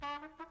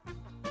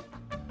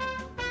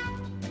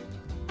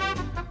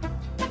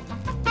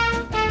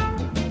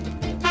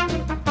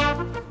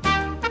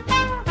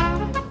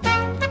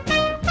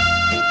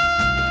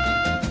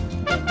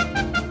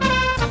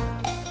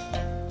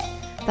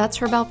That's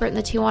Herb Alpert and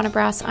the Tijuana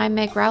Brass. I'm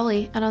Meg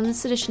Rowley, and on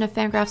this edition of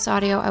Fangraphs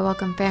Audio, I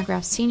welcome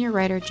Fangraphs senior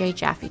writer Jay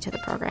Jaffe to the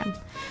program.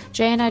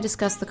 Jay and I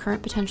discuss the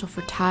current potential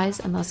for ties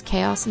and thus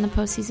chaos in the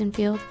postseason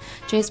field,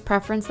 Jay's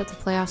preference that the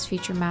playoffs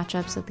feature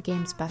matchups of the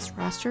game's best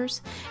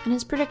rosters, and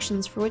his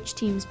predictions for which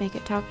teams make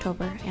it to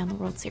October and the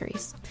World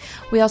Series.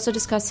 We also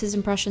discuss his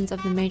impressions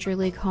of the Major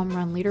League home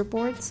run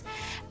leaderboards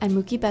and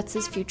Mookie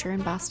Betts' future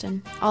in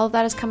Boston. All of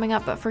that is coming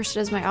up, but first it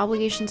is my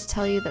obligation to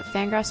tell you that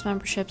Fangraphs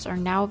memberships are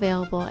now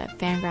available at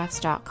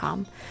fangraphs.com.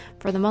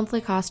 For the monthly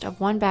cost of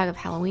one bag of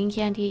Halloween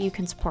candy, you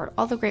can support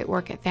all the great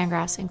work at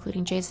Fangraphs,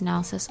 including Jay's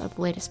analysis of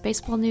the latest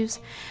baseball news,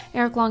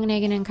 Eric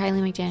Longenhagen and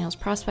Kylie McDaniel's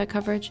prospect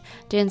coverage,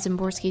 Dan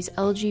Zimborski's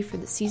elegy for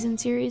the season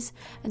series,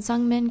 and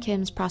Sung Min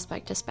Kim's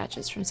prospect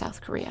dispatches from South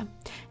Korea.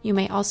 You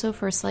may also,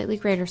 for a slightly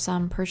greater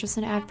sum, purchase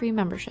an ad-free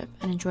membership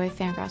and enjoy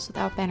Fangraphs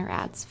without banner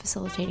ads,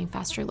 facilitating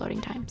faster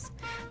loading times.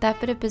 That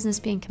bit of business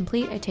being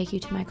complete, I take you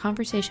to my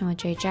conversation with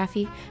Jay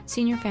Jaffe,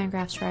 senior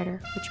Fangraphs writer,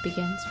 which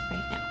begins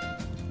right now.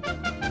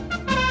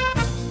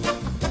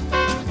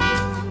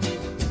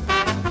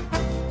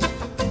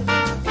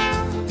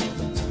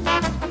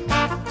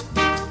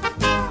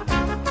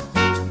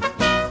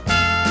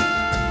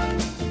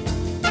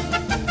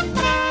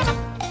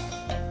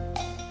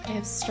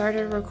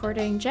 Started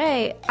recording.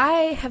 Jay,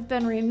 I have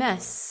been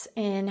remiss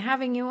in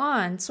having you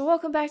on, so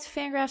welcome back to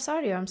Fangraphs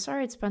Audio. I'm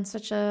sorry it's been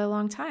such a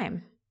long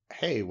time.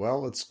 Hey,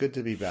 well, it's good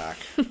to be back.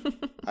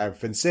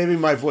 I've been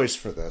saving my voice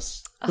for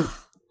this. Oh,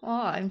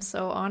 I'm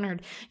so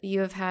honored.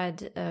 You have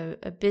had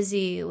a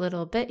busy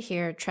little bit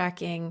here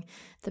tracking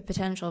the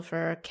potential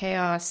for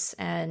chaos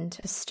and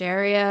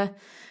hysteria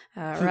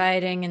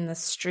riding in the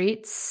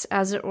streets,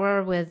 as it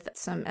were, with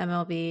some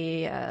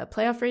MLB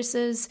playoff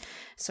races.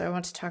 So I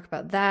want to talk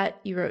about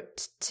that. You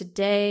wrote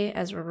today,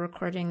 as we're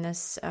recording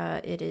this,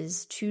 it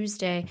is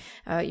Tuesday.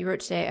 You wrote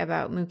today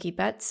about Mookie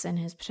Betts and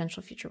his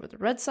potential future with the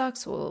Red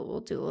Sox. We'll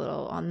do a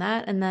little on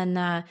that. And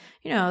then,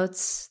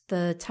 it's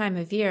the time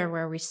of year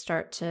where we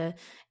start to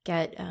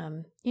get,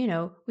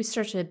 we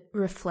start to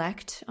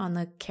reflect on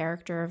the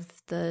character of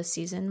the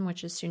season,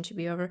 which is soon to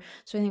be over.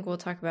 So I think we'll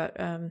talk about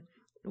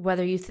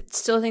whether you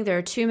still think there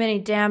are too many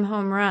damn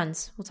home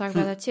runs. We'll talk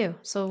about that too.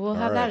 So we'll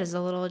have that as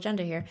a little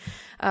agenda here.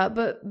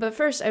 But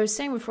first, I was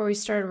saying before we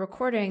started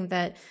recording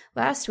that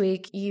last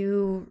week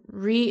you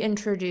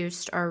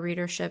reintroduced our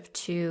readership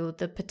to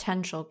the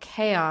potential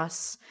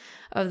chaos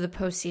of the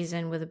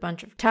postseason with a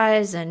bunch of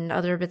ties and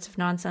other bits of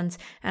nonsense.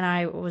 And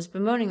I was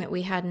bemoaning that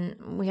we hadn't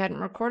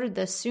recorded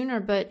this sooner,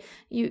 but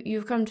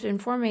you've come to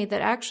inform me that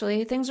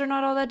actually things are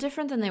not all that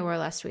different than they were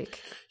last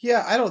week.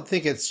 Yeah, I don't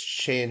think it's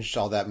changed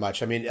all that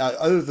much. I mean,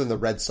 other than the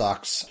Red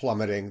Sox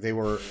plummeting, they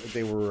were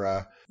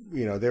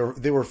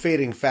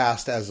fading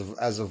fast as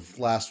of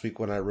last week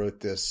when I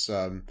wrote this.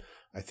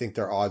 I think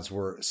their odds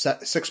were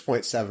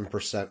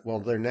 6.7%.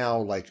 Well, they're now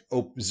like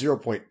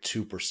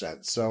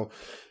 0.2%. So,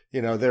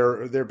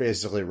 they're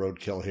basically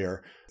roadkill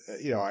here.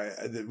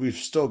 We've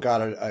still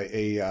got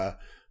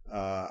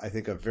I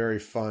think a very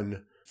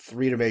fun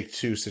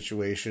 3-to-make-2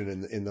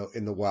 situation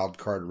in the wild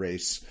card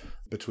race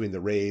between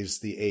the Rays,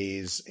 the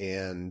A's,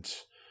 and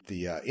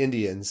the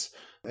Indians.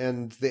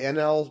 And the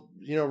NL,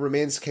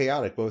 remains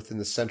chaotic, both in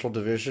the Central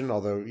Division,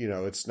 although,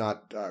 it's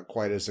not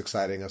quite as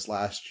exciting as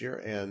last year,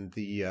 and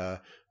the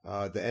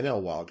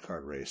NL wild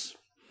card race.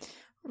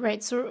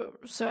 Right. So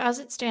as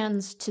it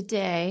stands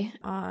today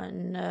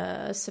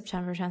on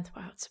September 10th,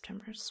 wow,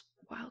 September's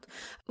wild.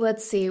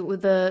 Let's see.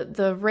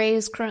 The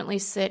Rays currently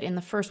sit in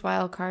the first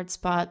wild card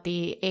spot.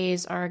 The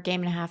A's are a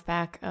game and a half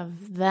back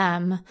of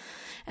them.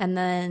 And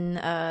then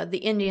the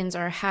Indians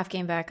are a half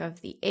game back of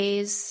the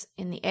A's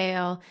in the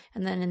AL.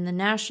 And then in the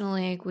National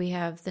League, we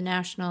have the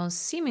Nationals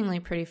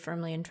seemingly pretty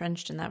firmly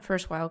entrenched in that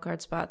first wild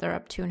card spot. They're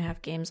up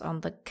 2.5 games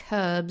on the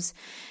Cubs.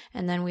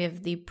 And then we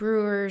have the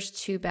Brewers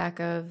 2 back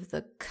of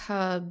the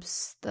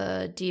Cubs,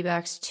 the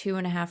D-backs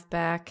 2.5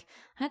 back.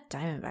 That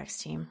Diamondbacks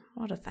team,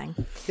 what a thing!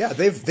 Yeah,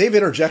 they've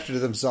interjected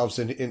themselves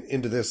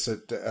into this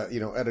at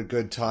a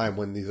good time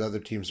when these other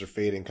teams are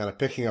fading, kind of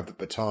picking up the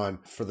baton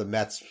for the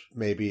Mets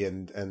maybe,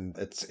 and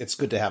it's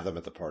good to have them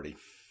at the party.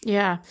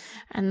 Yeah,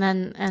 and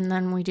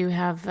then we do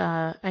have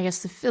I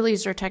guess the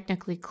Phillies are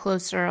technically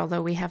closer,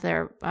 although we have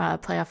their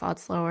playoff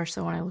odds lower.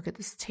 So when I look at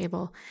this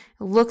table,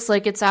 it looks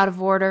like it's out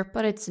of order,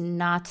 but it's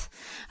not.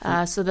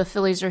 So the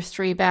Phillies are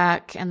 3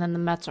 back, and then the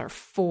Mets are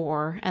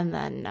 4, and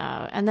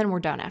then we're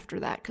done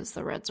after that because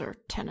the Reds are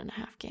 10.5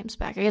 games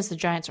back. I guess the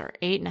Giants are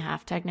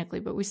 8.5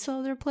 technically, but we still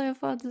have their playoff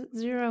odds at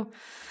 0.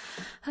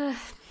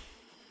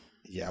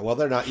 Yeah, well,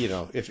 they're not.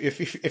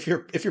 If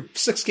you're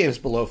 6 games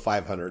below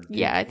 500,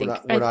 yeah, I think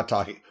we're not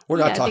talking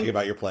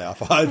about your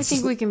playoff odds. I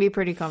think we can be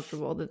pretty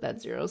comfortable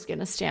that 0 is going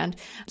to stand.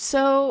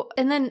 So,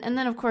 and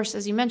then of course,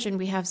 as you mentioned,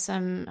 we have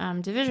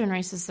some division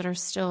races that are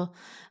still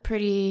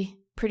pretty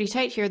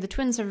tight here. The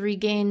Twins have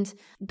regained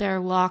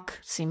their lock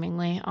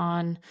seemingly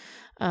on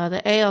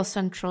the AL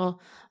Central,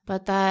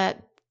 but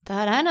that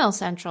NL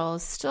Central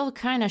is still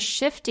kind of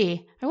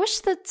shifty. I wish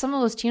that some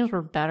of those teams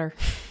were better.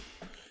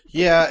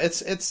 Yeah,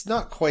 it's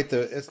not quite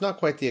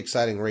the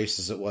exciting race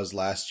as it was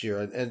last year,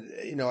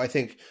 and I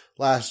think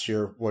last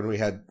year when we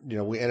had,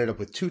 we ended up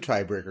with 2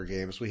 tiebreaker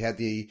games. We had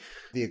the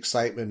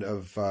excitement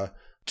of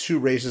 2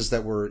 races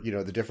that were,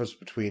 the difference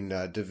between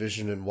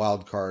division and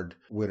wild card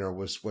winner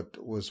was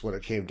what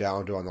it came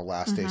down to on the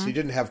last day. So you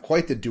didn't have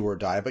quite the do or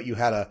die, but you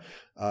had a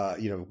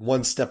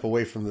one step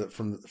away from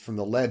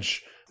the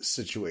ledge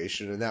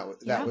situation, and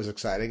that was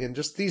exciting. And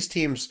just these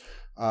teams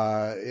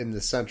in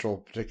the Central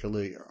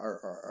particularly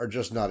are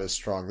just not as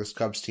strong. This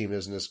Cubs team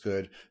isn't as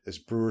good. This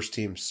Brewers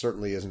team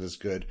certainly isn't as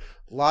good.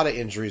 A lot of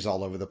injuries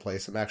all over the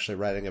place. I'm actually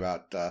writing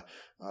about the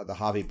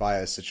Javi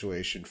Baez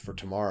situation for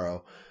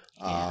tomorrow.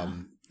 Yeah.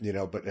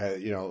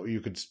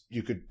 You could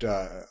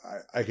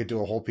I could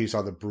do a whole piece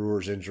on the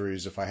Brewers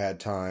injuries if I had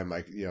time.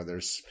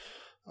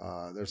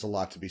 There's a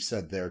lot to be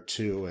said there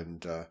too.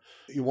 And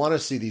you want to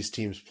see these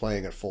teams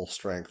playing at full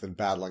strength and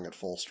battling at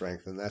full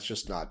strength. And that's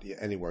just not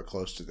anywhere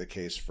close to the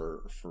case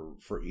for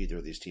either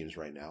of these teams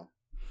right now.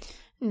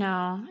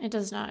 No, it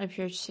does not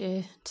appear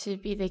to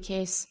be the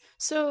case.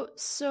 So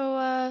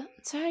how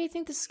do you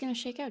think this is going to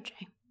shake out,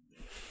 Jay?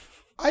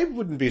 I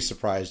wouldn't be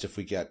surprised if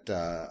we get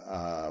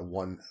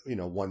one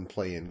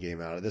play-in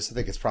game out of this. I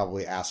think it's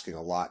probably asking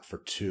a lot for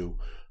 2.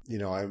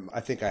 I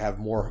think I have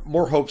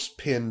more hopes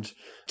pinned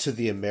to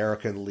the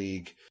American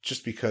League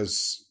just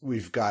because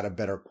we've got a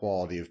better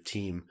quality of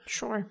team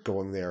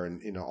going there.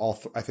 And,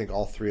 I think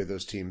all 3 of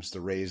those teams, the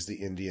Rays, the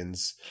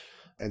Indians,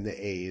 and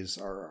the A's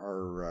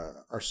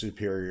are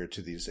superior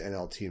to these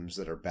NL teams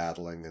that are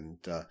battling and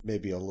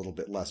maybe a little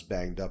bit less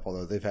banged up,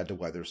 although they've had to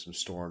weather some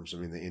storms. I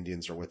mean, the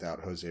Indians are without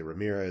Jose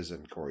Ramirez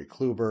and Corey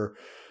Kluber.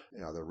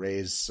 The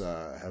Rays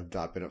have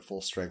not been at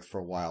full strength for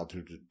a while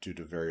due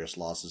to various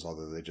losses,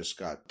 although they just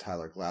got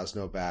Tyler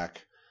Glasnow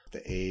back.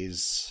 The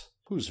A's,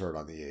 who's hurt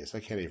on the A's? I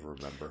can't even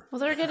remember. Well,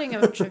 they're getting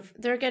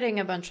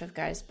a bunch of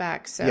guys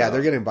back. So yeah, they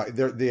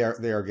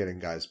are getting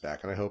guys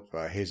back, and I hope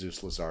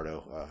Jesus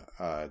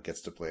Luzardo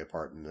gets to play a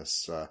part in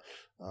this.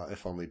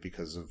 If only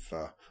because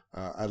of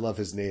I love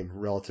his name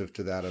relative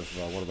to that of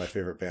one of my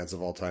favorite bands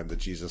of all time, the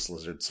Jesus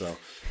Lizard. So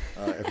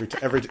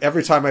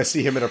every time I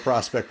see him in a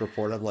prospect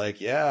report, I'm like,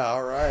 yeah,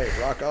 all right,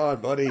 rock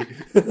on, buddy.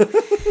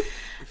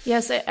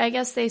 Yes, I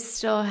guess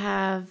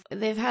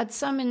they've had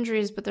some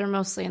injuries, but they're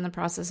mostly in the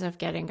process of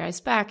getting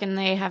guys back, and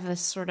they have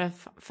this sort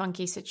of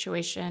funky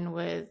situation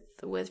with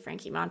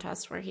Frankie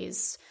Montas where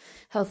he's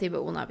healthy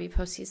but will not be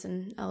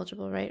postseason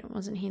eligible, right?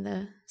 Wasn't he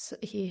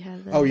he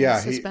had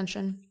the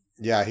suspension?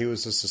 Yeah, he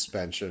was a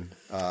suspension.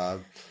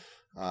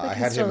 I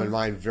had him in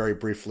mind very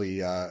briefly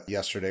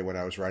yesterday when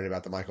I was writing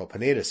about the Michael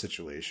Pineda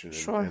situation,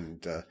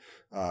 and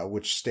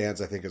which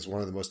stands, I think, as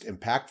one of the most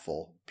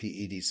impactful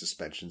PED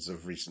suspensions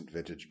of recent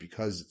vintage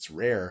because it's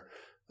rare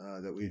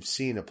that we've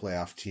seen a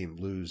playoff team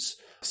lose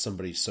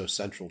somebody so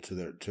central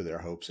to their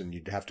hopes. And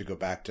you'd have to go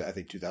back to, I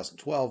think,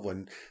 2012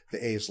 when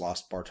the A's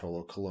lost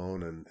Bartolo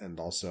Colon and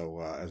also,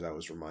 as I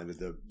was reminded,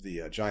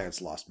 the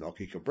Giants lost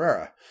Melky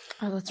Cabrera.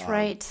 Oh, that's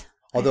right.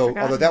 Although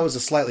that was a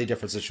slightly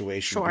different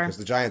situation because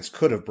the Giants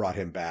could have brought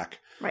him back,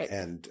 right,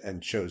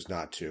 and chose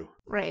not to,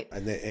 right,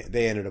 and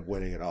they ended up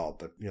winning it all.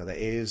 But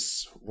the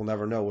A's will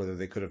never know whether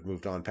they could have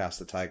moved on past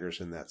the Tigers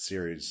in that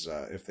series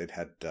if they'd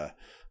had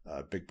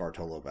Big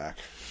Bartolo back.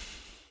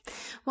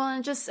 Well,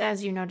 and just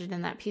as you noted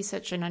in that piece,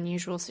 such an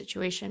unusual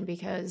situation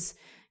because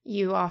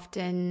you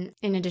often,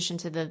 in addition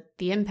to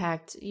the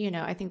impact,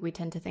 I think we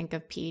tend to think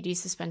of PED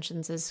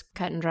suspensions as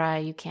cut and dry.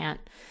 You can't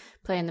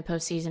play in the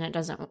postseason. It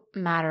doesn't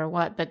matter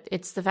what, but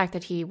it's the fact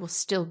that he will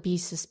still be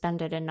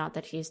suspended and not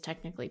that he's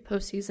technically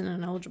postseason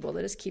ineligible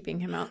that is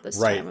keeping him out this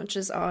time, which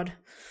is odd.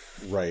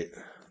 Right.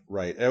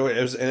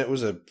 It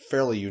was a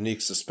fairly unique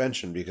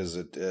suspension because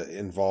it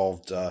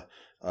involved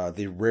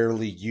the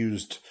rarely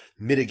used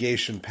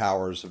mitigation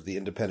powers of the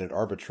independent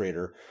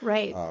arbitrator,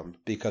 right?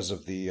 Because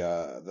of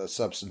the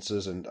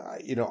substances, and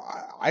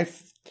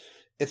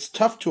it's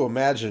tough to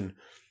imagine,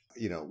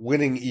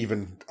 winning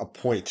even a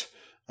point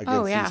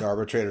against these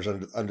arbitrators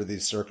under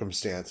these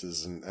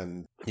circumstances,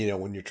 and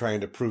when you're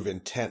trying to prove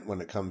intent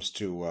when it comes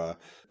to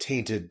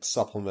tainted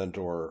supplement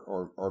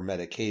or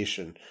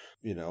medication,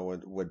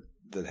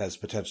 that has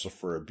potential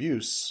for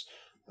abuse,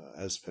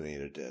 as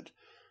Pineda did.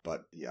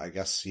 But yeah, I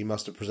guess he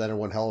must have presented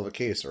one hell of a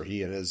case, or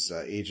he and his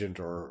agent,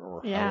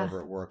 or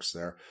however it works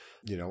there.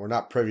 We're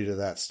not privy to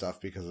that stuff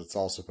because it's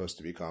all supposed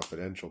to be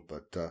confidential.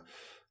 But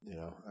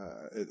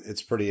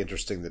it's pretty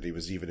interesting that he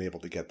was even able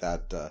to get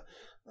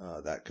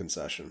that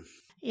concession.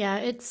 Yeah,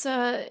 it's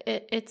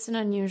an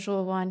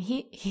unusual one.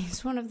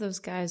 He's one of those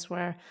guys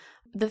where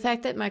the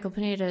fact that Michael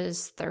Pineda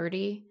is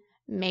 30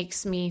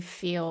 makes me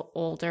feel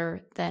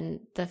older than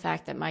the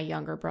fact that my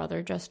younger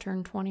brother just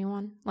turned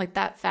 21. Like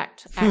that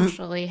fact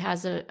actually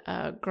has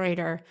a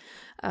greater,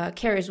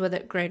 carries with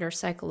it greater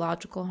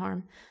psychological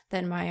harm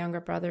than my younger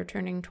brother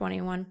turning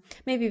 21.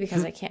 Maybe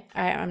because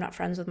I'm not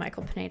friends with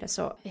Michael Pineda,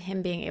 so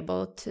him being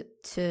able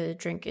to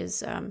drink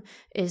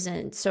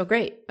isn't so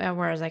great.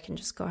 Whereas I can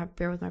just go have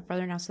beer with my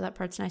brother now, so that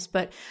part's nice.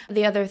 But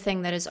the other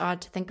thing that is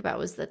odd to think about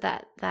was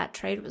that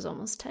trade was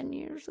almost 10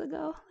 years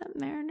ago. That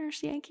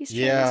Mariners Yankees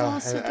trade was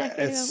almost a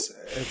decade ago.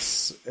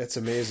 It's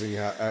amazing.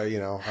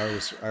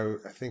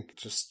 I think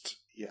just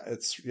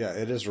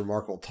it is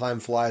remarkable. Time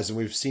flies, and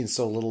we've seen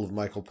so little of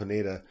Michael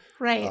Pineda,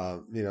 right?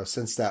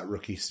 Since that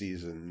rookie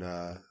season,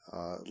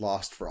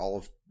 lost for all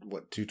of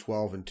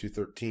 212 and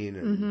 213,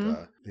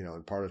 and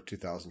and part of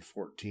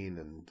 2014,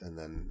 and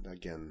then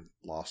again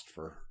lost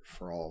for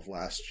all of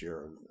last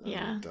year.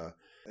 And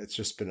it's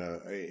just been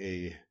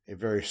a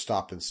very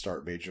stop and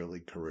start major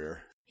league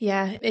career.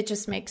 Yeah, it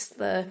just makes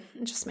the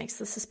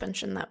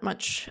suspension that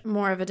much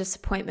more of a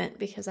disappointment,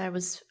 because I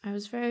was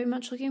very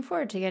much looking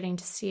forward to getting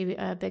to see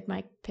Big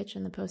Mike pitch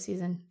in the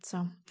postseason.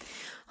 So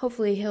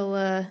hopefully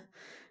he'll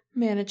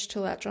manage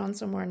to latch on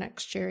somewhere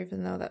next year,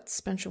 even though that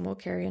suspension will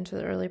carry into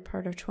the early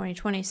part of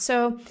 2020.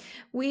 So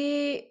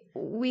we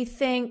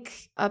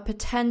think a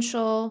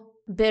potential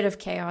bit of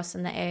chaos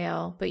in the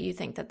AL, but you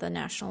think that the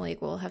National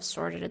League will have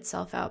sorted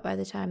itself out by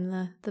the time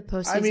the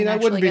postseason. I mean, I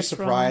wouldn't be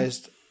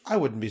surprised. Rolling. I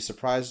wouldn't be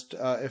surprised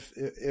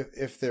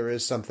if there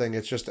is something.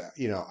 It's just,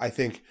 I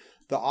think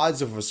the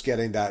odds of us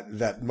getting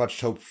that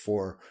much hoped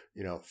for,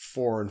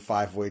 4 and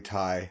 5-way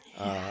tie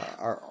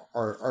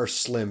are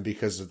slim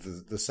because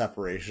of the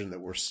separation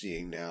that we're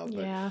seeing now.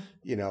 But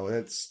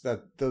it's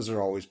those are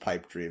always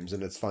pipe dreams,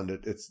 and it's fun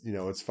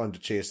to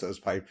chase those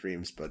pipe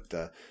dreams.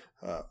 But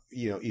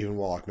even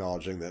while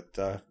acknowledging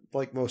that,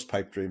 like most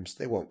pipe dreams,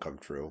 they won't come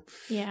true.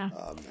 Yeah,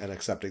 and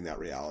accepting that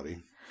reality.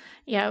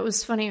 Yeah, it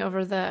was funny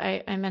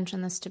I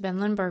mentioned this to Ben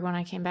Lindbergh when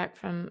I came back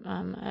from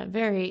a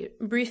very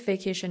brief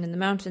vacation in the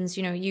mountains.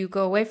 You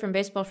go away from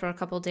baseball for a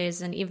couple of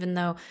days, and even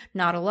though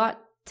not a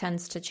lot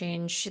tends to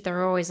change, there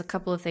are always a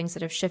couple of things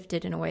that have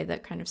shifted in a way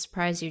that kind of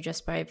surprise you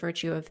just by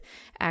virtue of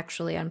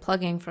actually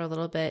unplugging for a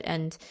little bit.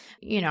 And,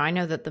 I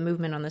know that the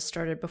movement on this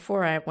started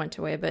before I went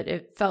away, but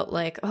it felt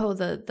like,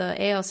 the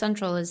AL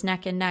Central is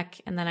neck and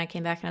neck. And then I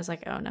came back and I was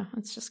like, oh no,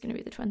 it's just going to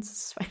be the Twins. This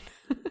is fine.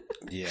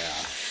 Yeah.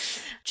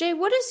 Jay,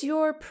 what is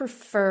your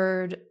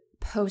preferred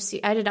postseason?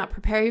 I did not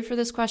prepare you for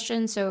this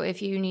question, so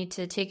if you need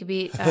to take a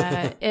beat,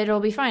 it'll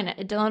be fine.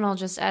 Dylan will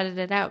just edit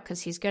it out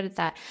because he's good at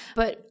that.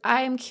 But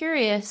I am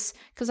curious,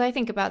 because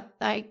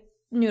I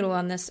noodle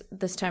on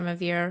this time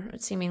of year,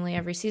 seemingly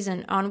every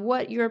season, on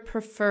what your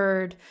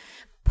preferred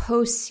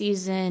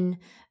postseason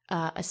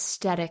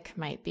aesthetic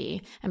might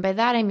be. And by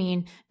that I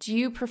mean, do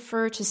you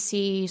prefer to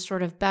see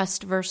sort of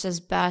best versus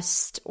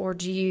best, or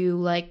do you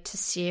like to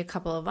see a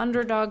couple of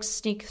underdogs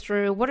sneak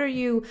through? What are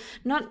you,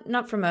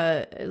 not from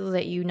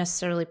that you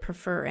necessarily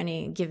prefer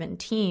any given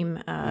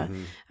team,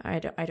 I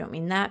don't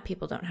mean that,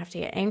 people don't have to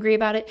get angry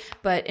about it,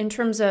 but in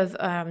terms of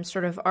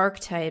sort of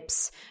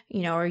archetypes,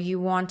 are you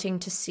wanting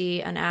to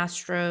see an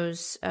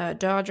Astros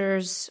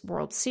Dodgers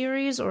World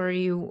Series, or are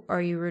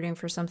you rooting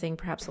for something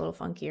perhaps a little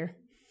funkier?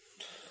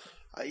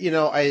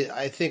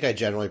 I think I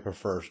generally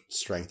prefer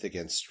strength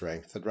against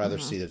strength. I'd rather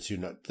see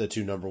the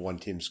two number one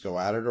teams go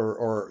at it,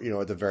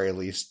 or at the very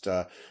least,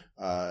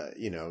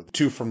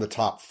 two from the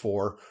top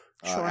four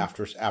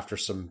after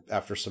some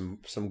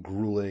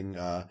grueling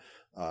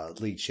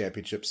league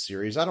championship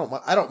series. I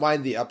don't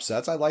mind the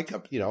upsets. I like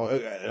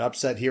an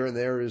upset here and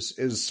there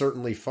is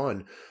certainly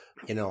fun.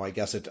 I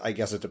guess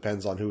it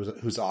depends on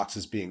whose ox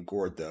is being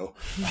gored, though.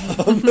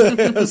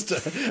 as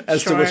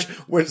to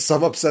which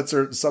some upsets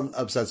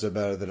are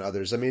better than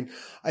others. I mean,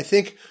 I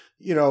think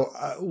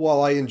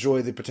while I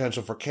enjoy the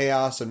potential for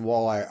chaos, and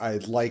while I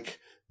like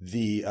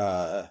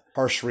the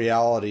harsh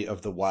reality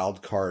of the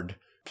wild card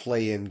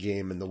play-in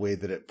game and the way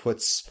that it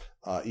puts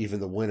even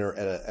the winner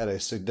at a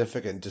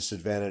significant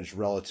disadvantage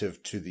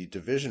relative to the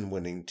division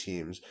winning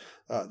teams,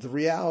 the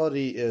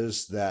reality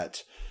is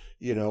that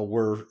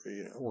we're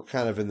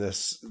kind of in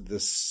this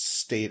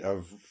state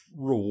of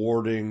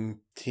rewarding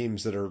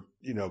teams that are,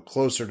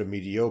 closer to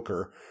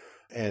mediocre,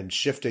 and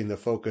shifting the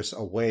focus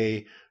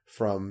away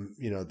from,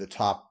 the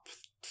top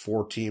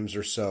 4 teams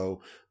or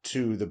so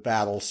to the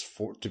battles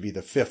to be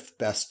the 5th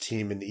best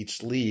team in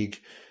each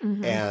league.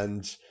 Mm-hmm.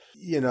 And,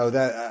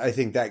 that I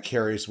think that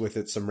carries with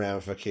it some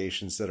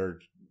ramifications that are,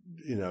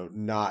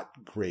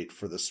 not great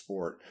for the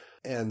sport.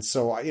 And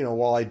so,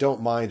 while I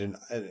don't mind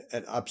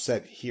an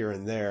upset here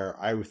and there,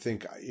 I would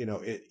think,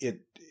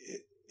 it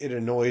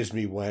annoys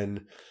me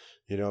when,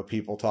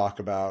 people talk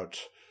about,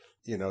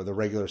 the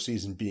regular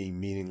season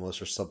being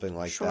meaningless or something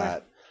like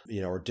that,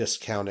 or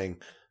discounting,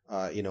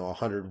 a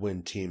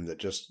 100-win team that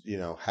just,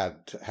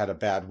 had a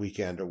bad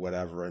weekend or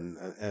whatever,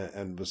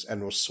 and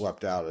was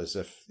swept out as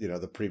if,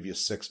 the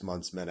previous 6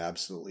 months meant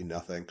absolutely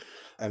nothing.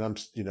 And I'm,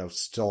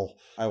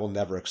 I will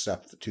never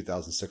accept the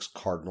 2006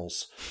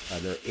 Cardinals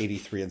and their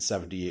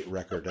 83-78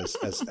 record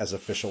as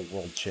official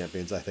world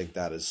champions. I think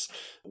that is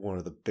one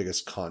of the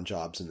biggest con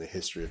jobs in the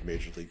history of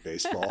Major League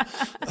Baseball.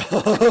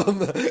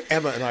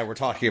 Emma and I were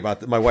talking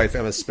about my wife,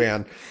 Emma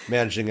Spann,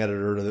 managing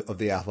editor of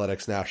the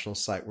Athletics National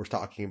site. We're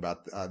talking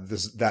about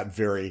that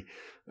very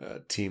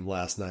team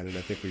last night, and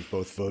I think we've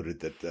both voted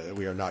that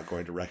we are not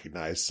going to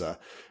recognize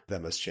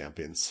them as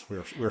champions.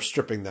 We're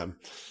stripping them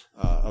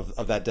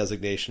of that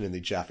designation in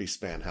the Jaffe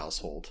Spann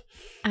household.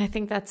 I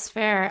think that's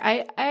fair.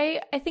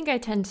 I think I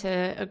tend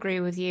to agree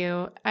with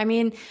you. I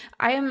mean,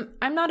 I'm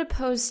not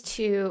opposed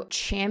to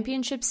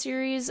championship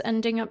series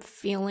ending up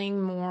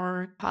feeling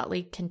more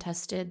hotly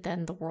contested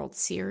than the World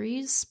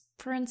Series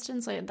for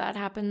instance, like that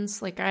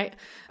happens. Like I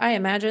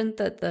imagine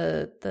that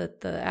the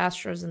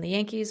Astros and the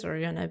Yankees are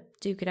going to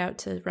duke it out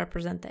to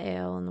represent the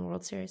AL in the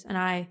World Series, and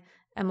I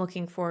am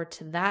looking forward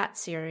to that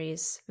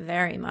series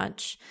very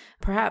much,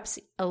 perhaps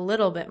a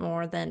little bit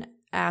more than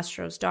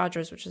Astros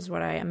Dodgers, which is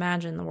what I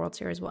imagine the World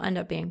Series will end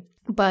up being.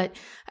 But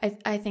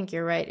I think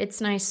you're right.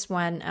 It's nice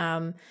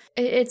when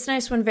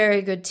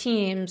very good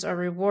teams are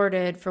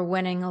rewarded for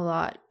winning a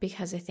lot,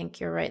 because I think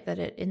you're right that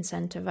it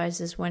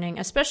incentivizes winning,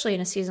 especially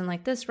in a season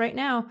like this. Right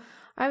now,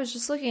 I was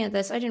just looking at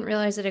this. I didn't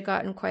realize it had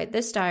gotten quite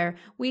this dire.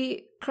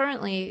 We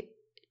currently,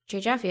 Jay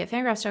Jaffe at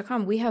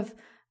Fangraphs.com,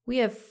 we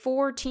have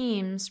 4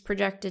 teams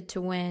projected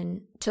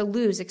to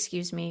lose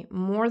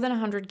more than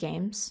 100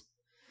 games.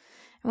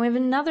 And we have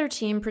another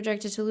team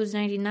projected to lose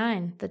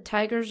 99. The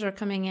Tigers are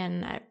coming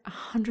in at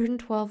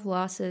 112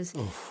 losses.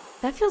 Oof.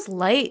 That feels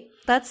light.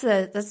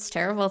 That's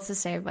terrible to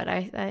say, but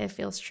it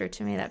feels true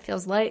to me. That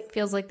feels light.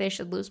 Feels like they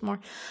should lose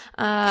more.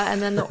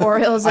 And then the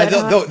Orioles.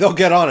 They'll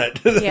get on it.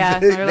 Yeah,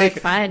 they're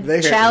like, fine.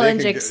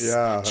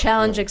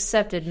 Challenge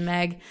accepted,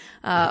 Meg.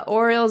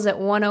 Orioles at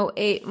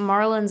 108,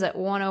 Marlins at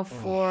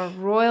 104,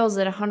 Royals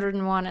at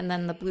 101, and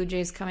then the Blue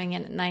Jays coming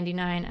in at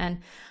 99, and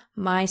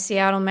my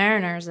Seattle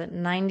Mariners at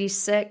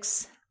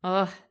 96.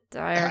 Ugh,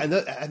 dire. And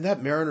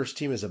that Mariners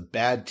team is a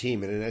bad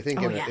team, and I think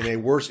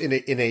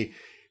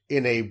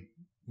in a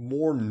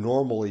more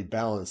normally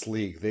balanced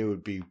league, they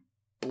would be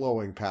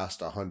blowing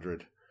past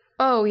 100.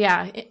 Oh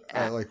yeah,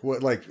 like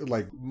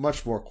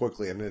much more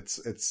quickly, and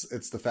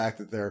it's the fact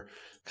that they're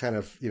kind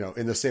of,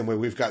 in the same way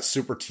we've got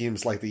super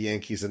teams like the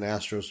Yankees and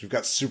Astros, we've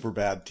got super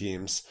bad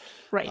teams,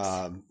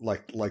 right?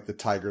 Like the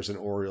Tigers and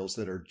Orioles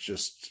that are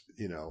just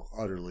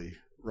utterly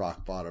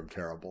rock bottom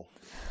terrible.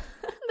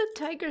 The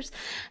Tigers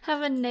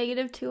have a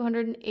negative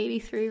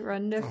 283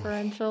 run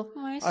differential.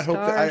 My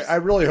stars. I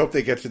really hope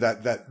they get to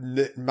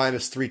that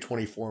minus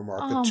 324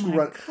 mark.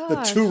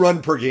 The 2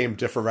 run per game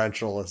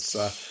differential is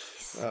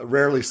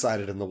rarely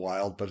cited in the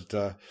wild, but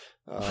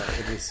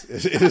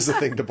it is a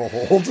thing to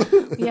behold.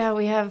 Yeah,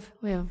 we have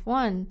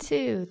 1,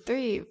 2,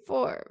 3,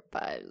 4,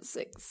 5,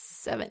 6,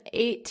 7,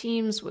 8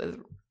 teams with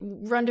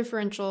run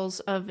differentials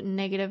of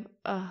negative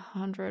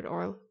 100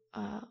 or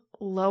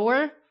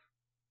lower.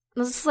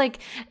 This is like,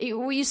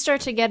 you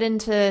start to get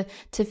into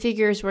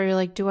figures where you're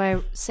like, do I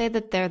say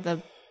that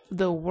they're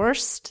the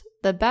worst,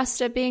 the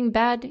best at being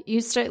bad? You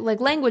start, like,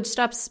 language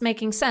stops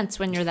making sense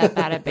when you're that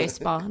bad at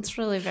baseball. It's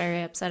really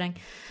very upsetting.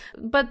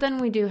 But then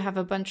we do have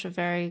a bunch of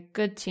very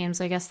good teams.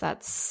 I guess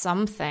that's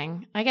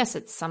something. I guess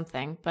it's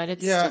something, but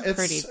it's still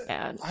pretty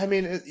bad. I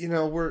mean,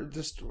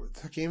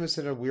 the game is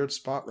in a weird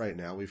spot right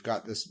now. We've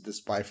got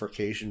this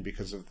bifurcation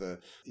because of the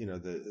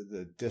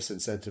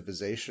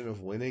disincentivization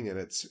of winning, and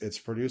it's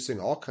producing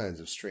all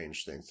kinds of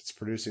strange things. It's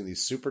producing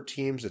these super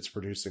teams. It's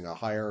producing a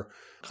higher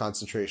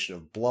concentration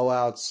of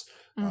blowouts,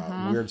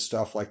 weird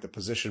stuff like the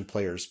position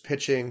players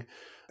pitching,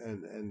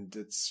 and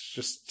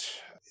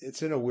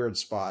it's in a weird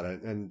spot.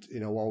 And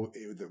while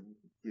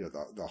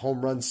the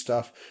home run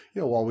stuff,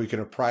 while we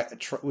can try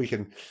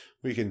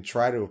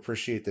to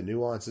appreciate the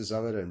nuances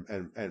of it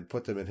and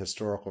put them in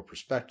historical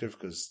perspective,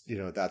 because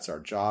that's our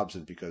jobs,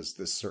 and because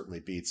this certainly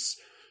beats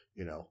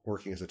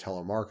working as a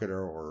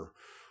telemarketer or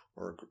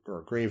a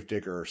grave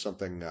digger or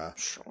something.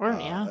 Sure,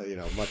 yeah.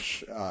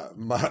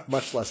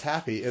 Much less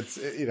happy.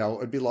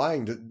 It'd be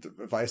lying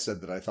if I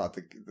said that I thought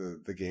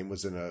the game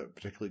was in a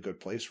particularly good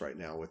place right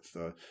now with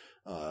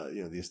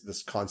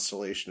this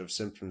constellation of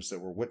symptoms that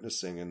we're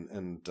witnessing,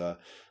 and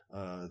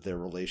their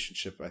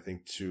relationship, I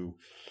think, to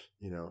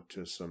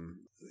some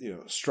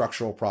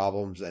structural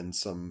problems and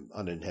some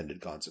unintended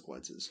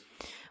consequences.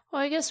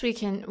 Well, I guess we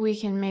can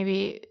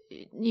maybe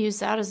use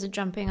that as a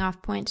jumping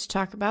off point to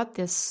talk about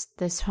this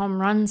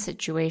home run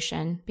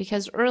situation,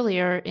 because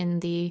earlier in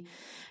the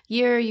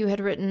year you had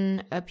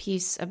written a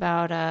piece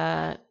about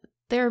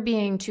there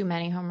being too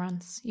many home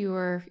runs. You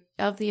were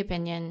of the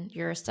opinion,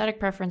 your aesthetic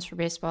preference for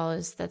baseball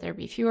is that there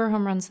be fewer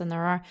home runs than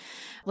there are.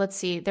 Let's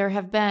see, there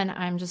have been,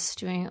 I'm just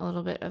doing a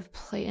little bit of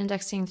play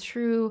indexing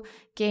through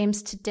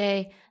games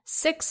today,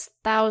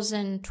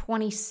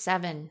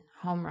 6,027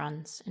 home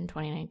runs in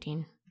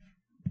 2019.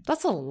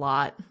 That's a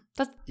lot.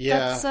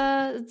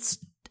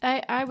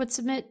 I would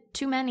submit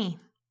too many.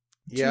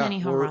 Too many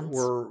home runs.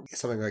 We're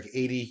something like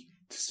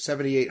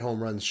 78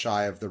 home runs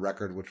shy of the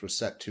record, which was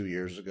set 2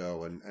 years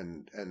ago,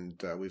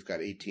 and we've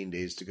got 18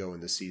 days to go in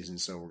the season,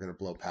 so we're going to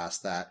blow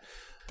past that.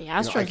 The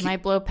Astros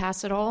might blow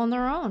past it all on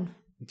their own.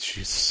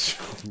 Jesus,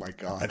 oh my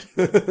God.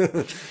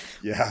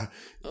 Yeah.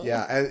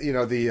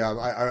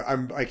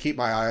 And I keep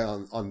my eye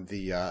on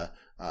the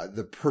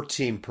per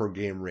team per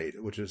game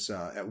rate, which is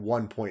at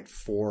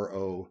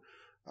 1.40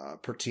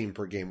 per team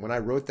per game. When I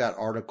wrote that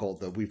article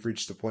that we've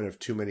reached the point of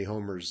too many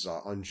homers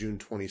on June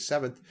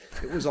 27th,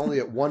 it was only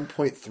at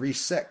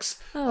 1.36.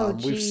 Oh,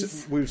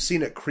 we've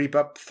seen it creep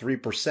up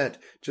 3%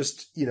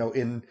 just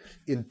in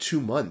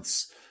 2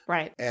 months.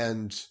 Right.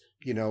 And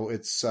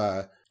it's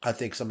I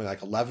think something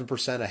like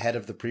 11% ahead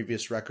of the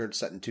previous record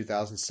set in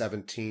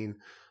 2017.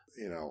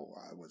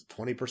 was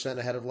 20%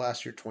 ahead of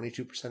last year,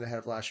 22% ahead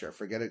of last year.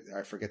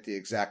 I forget the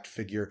exact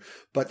figure,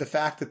 but the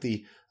fact that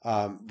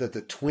that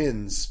the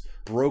Twins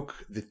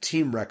broke the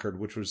team record,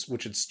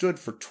 which had stood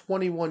for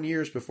 21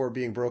 years before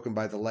being broken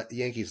by the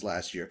Yankees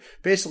last year,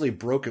 basically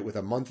broke it with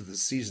a month of the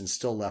season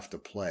still left to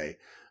play.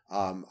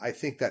 I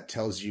think that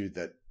tells you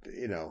that,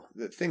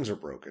 that things are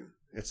broken.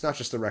 It's not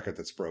just the record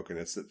that's broken.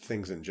 It's that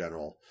things in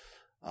general,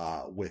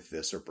 with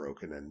this are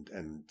broken.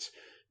 And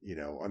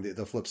on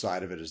the flip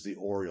side of it is the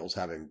Orioles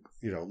having,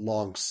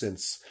 long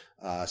since,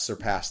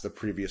 surpassed the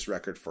previous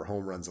record for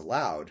home runs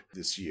allowed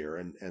this year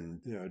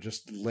and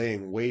just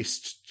laying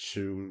waste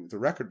to the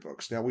record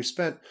books. Now, we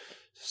spent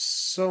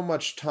so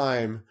much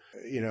time,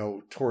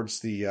 towards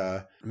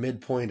the,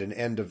 midpoint and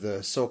end of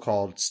the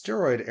so-called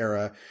steroid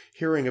era,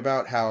 hearing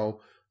about how,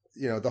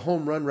 the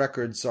home run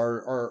records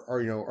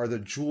are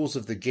the jewels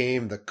of the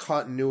game, the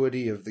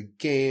continuity of the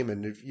game.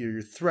 And if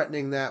you're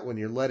threatening that when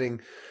you're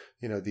letting,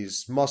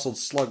 these muscled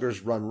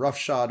sluggers run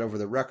roughshod over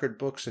the record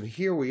books. And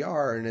here we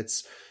are. And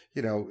it's,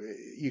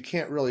 you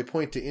can't really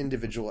point to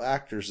individual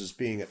actors as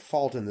being at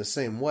fault in the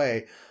same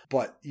way,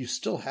 but you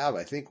still have,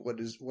 I think,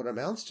 what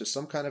amounts to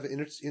some kind of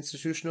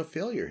institutional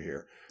failure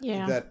here.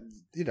 Yeah. That,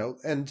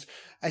 and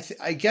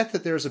I get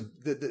that there's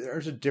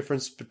a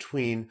difference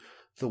between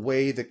the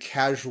way the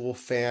casual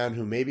fan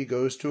who maybe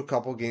goes to a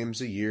couple games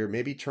a year,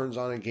 maybe turns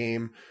on a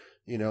game,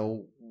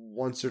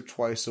 once or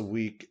twice a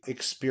week,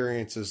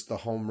 experiences the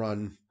home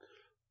run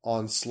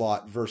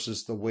onslaught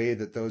versus the way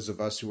that those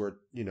of us who are,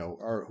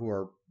 who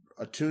are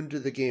attuned to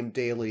the game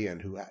daily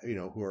and who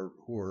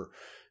are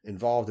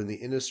involved in the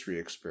industry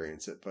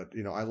experience it. But,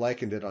 I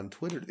likened it on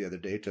Twitter the other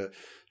day to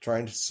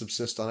trying to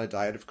subsist on a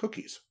diet of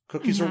cookies.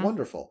 Cookies are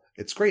wonderful.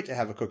 It's great to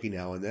have a cookie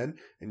now and then,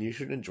 and you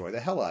should enjoy the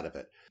hell out of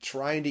it.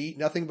 Trying to eat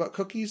nothing but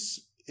cookies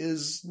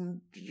is,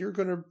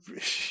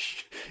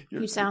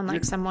 you sound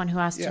like someone who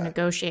has to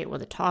negotiate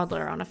with a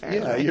toddler on a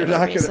fairly you're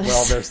not basis. Gonna,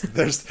 well,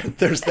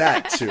 there's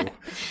that too.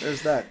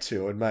 There's that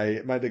too. And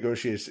my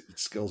negotiation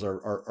skills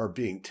are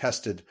being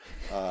tested,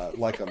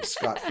 like I'm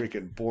Scott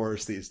freaking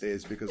Boras these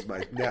days, because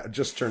my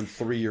just turned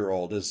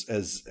 3-year-old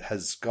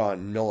has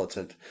gone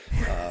militant,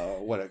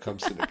 when it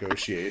comes to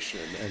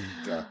negotiation.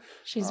 And,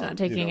 she's not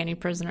taking any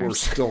prisoners. We're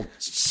still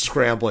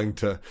scrambling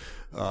to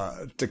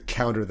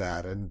counter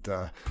that. And,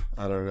 I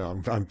don't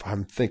know.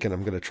 I'm thinking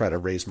I'm going to try to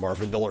raise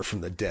Marvin Miller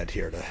from the dead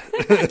here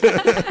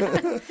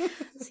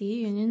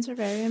See, unions are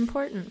very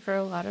important for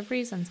a lot of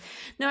reasons.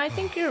 No, I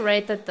think you're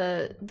right that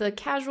the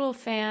casual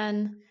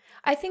fan,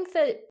 I think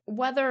that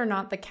whether or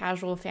not the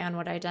casual fan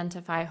would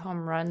identify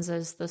home runs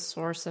as the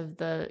source of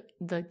the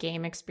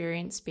game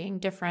experience being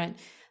different,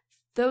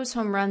 those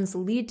home runs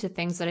lead to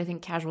things that I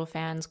think casual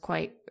fans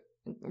quite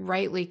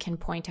rightly can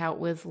point out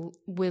with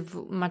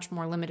much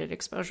more limited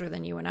exposure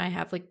than you and I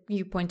have. Like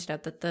you pointed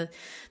out that the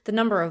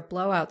number of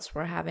blowouts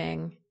we're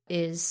having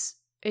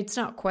it's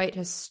not quite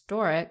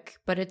historic,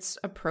 but it's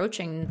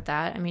approaching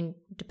that. I mean,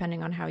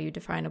 depending on how you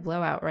define a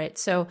blowout, right?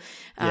 So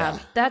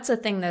that's a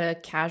thing that a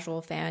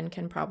casual fan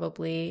can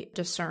probably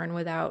discern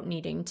without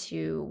needing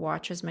to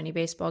watch as many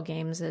baseball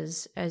games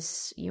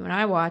as you and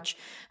I watch.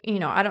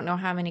 I don't know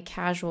how many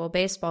casual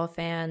baseball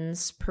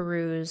fans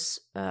peruse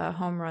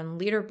home run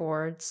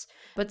leaderboards,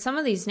 but some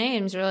of these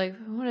names are like,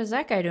 what is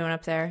that guy doing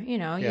up there? You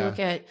look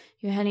at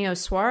Eugenio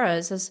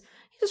Suarez as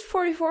he has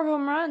 44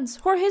 home runs.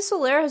 Jorge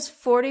Soler has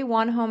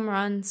 41 home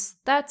runs.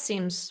 That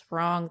seems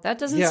wrong. That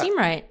doesn't seem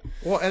right.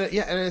 Well, and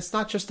it's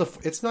not just the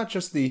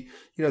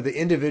the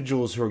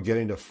individuals who are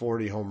getting to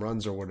 40 home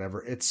runs or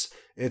whatever. It's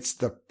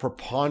the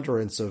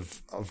preponderance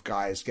of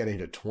guys getting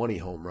to 20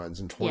 home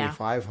runs and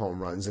 25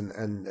 home runs,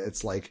 and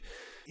it's like,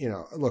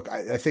 look,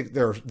 I think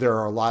there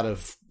are a lot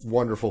of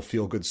wonderful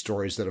feel-good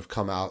stories that have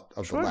come out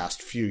of the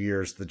last few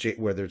years,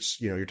 whether it's,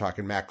 you're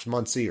talking Max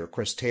Muncy or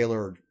Chris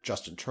Taylor or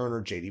Justin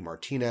Turner, JD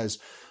Martinez,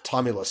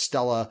 Tommy La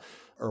Stella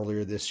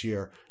earlier this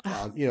year.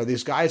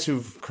 These guys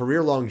who've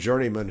career-long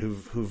journeymen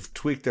who've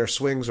tweaked their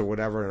swings or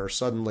whatever and are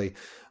suddenly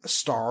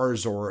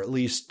stars or at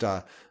least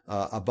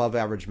above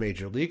average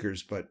major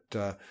leaguers. But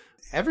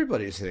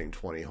everybody's hitting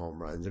 20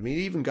 home runs. I mean,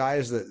 even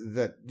guys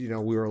that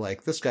we were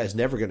like, this guy's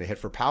never going to hit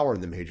for power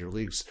in the major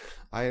leagues.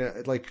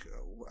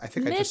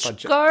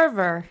 Mitch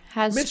Garver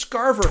has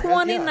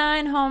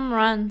 29 home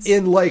runs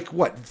in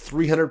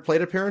 300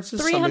 plate appearances,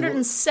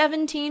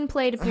 317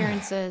 plate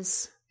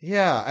appearances.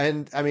 Yeah,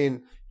 and I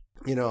mean,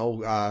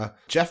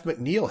 Jeff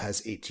McNeil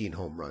has 18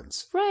 home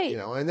runs. Right.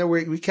 And then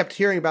we kept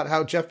hearing about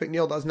how Jeff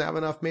McNeil doesn't have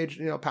enough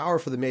major, power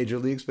for the major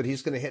leagues, but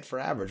he's going to hit for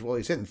average. Well,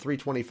 he's hitting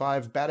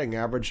 325 batting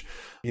average,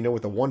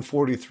 with a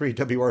 143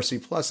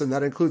 WRC plus, and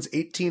that includes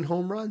 18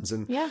 home runs.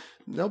 And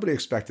nobody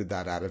expected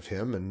that out of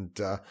him. And,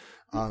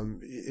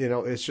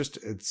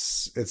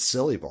 it's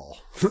silly ball.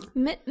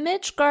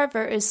 Mitch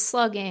Garver is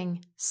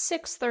slugging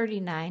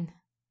 .639.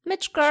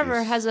 Mitch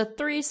Garver Jeez. has a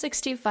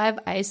 365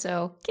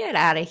 ISO. Get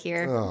out of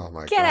here. Oh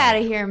my god. Get out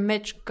of here,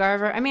 Mitch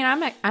Garver. I mean,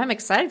 I'm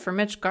excited for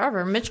Mitch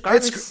Garver. Mitch Garver.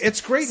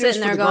 It's great news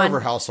for the Garver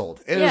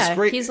household. It is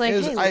great. He's like,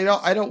 hey,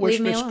 I don't wish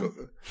leave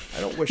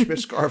I don't wish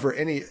Mitch Garver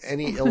any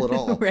ill at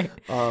all. Right.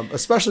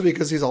 Especially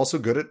because he's also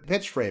good at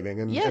pitch framing,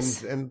 and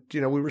Yes. and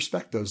you know, we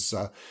respect those.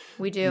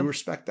 We do. We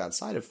respect that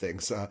side of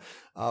things.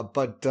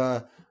 But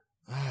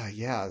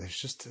yeah,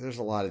 there's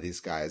a lot of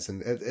these guys,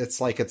 and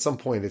it's like at some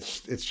point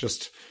it's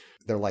just.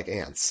 They're like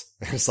ants.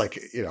 It's like,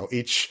 you know,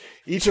 each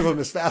of them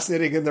is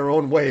fascinating in their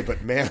own way,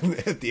 but man,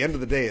 at the end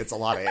of the day, it's a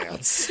lot of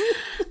ants.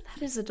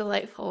 That is a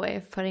delightful way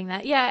of putting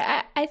that.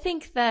 Yeah, I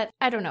think that,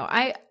 I don't know.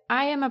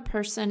 I am a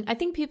person, I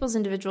think people's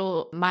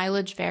individual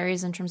mileage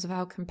varies in terms of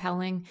how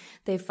compelling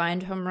they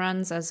find home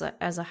runs as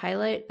a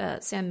highlight.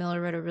 Sam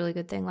Miller wrote a really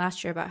good thing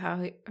last year about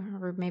how,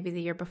 or maybe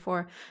the year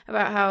before,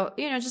 about how,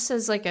 you know, just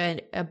as like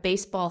a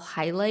baseball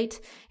highlight,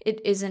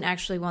 it isn't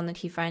actually one that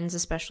he finds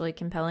especially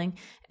compelling.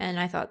 And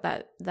I thought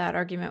that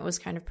argument was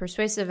kind of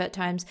persuasive at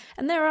times.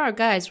 And there are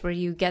guys where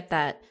you get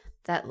that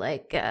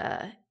like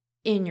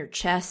in your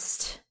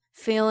chest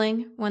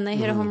feeling when they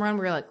hit a home run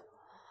where you're like,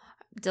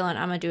 Dylan,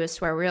 I'm gonna do a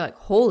swear. We're like,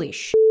 holy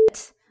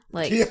shit!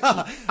 Like,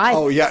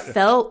 I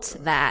felt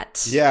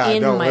that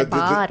in my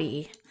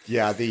body.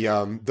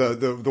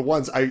 The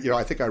ones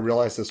I think I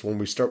realized this when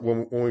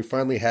we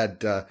finally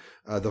had the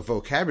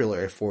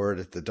vocabulary for it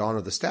at the dawn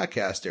of the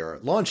Statcast era.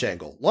 Launch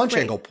angle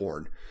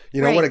porn.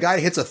 You know, when a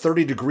guy hits a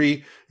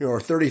 30-degree, you know, or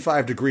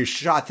 35-degree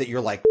shot that you're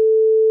like,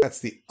 that's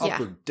the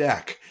upper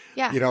deck.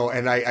 Yeah. You know,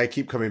 and I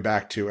keep coming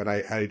back to, and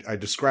I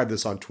described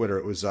this on Twitter.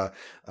 It was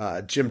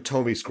Jim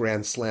Thome's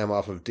grand slam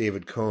off of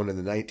David Cohn in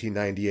the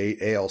 1998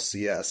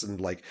 ALCS.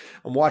 And like,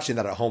 I'm watching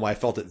that at home. I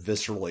felt it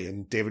viscerally.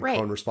 And David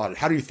Cohn responded,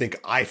 how do you think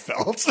I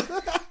felt?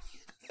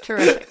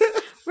 Terrific.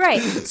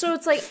 Right. So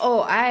it's like,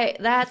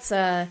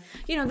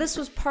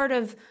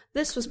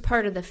 this was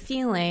part of the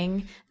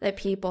feeling that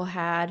people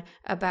had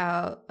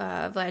about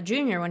Vlad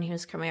Jr. when he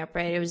was coming up,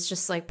 right? It was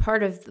just like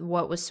part of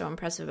what was so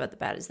impressive about the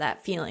bat is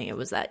that feeling. It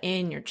was that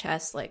in your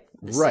chest, like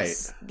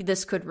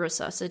this could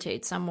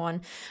resuscitate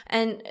someone.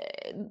 And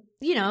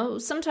you know,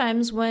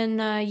 sometimes when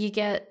you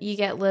get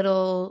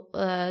little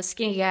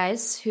skinny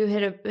guys who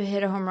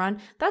hit a home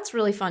run, that's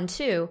really fun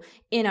too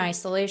in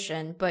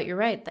isolation. But you're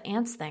right, the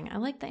ants thing. I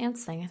like the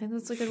ants thing. I think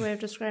that's a good way of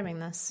describing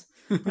this.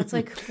 It's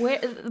like,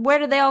 where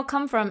did they all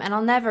come from? And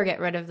I'll never get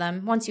rid of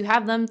them. Once you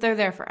have them, they're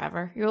there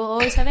forever. You'll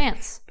always have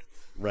ants.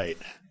 Right.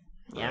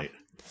 Yeah. Right.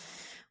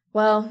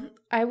 Well,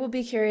 I will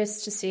be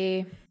curious to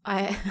see.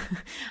 I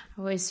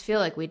always feel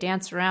like we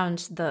dance around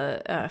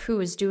the who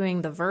is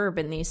doing the verb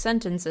in these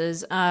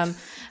sentences.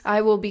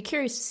 I will be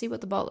curious to see what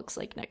the ball looks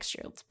like next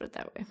year. Let's put it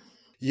that way.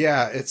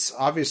 Yeah, it's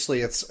obviously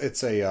it's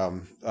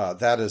a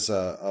that is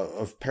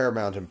of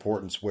paramount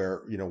importance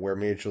where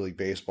Major League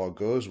Baseball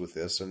goes with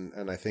this,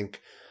 and I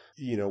think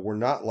we're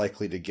not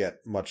likely to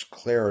get much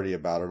clarity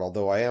about it.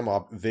 Although I am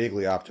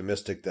vaguely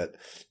optimistic that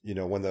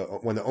when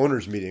the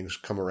owners' meetings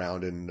come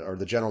around or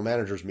the general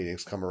managers'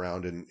 meetings come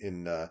around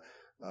in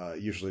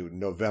usually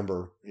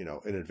November,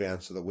 in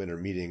advance of the winter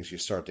meetings, you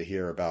start to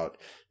hear about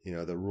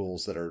the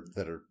rules that are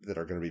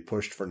going to be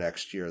pushed for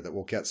next year. That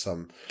we'll get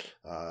some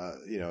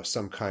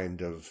some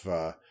kind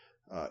of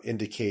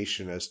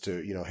indication as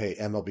to hey,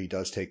 MLB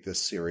does take this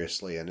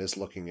seriously and is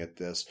looking at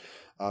this.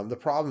 The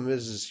problem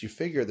is you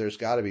figure there's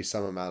got to be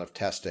some amount of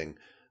testing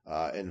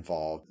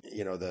involved.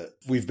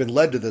 We've been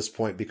led to this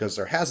point because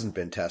there hasn't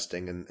been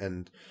testing,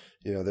 and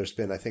there's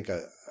been, I think,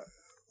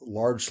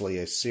 largely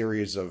a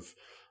series of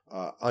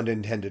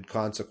unintended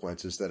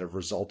consequences that have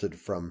resulted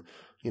from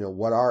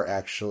what are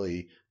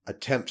actually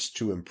attempts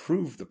to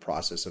improve the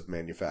process of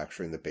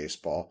manufacturing the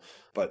baseball,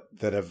 but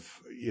that have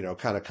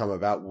kind of come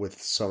about with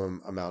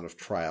some amount of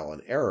trial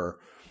and error,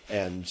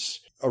 and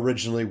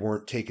originally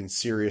weren't taken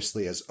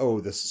seriously as,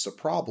 oh, this is a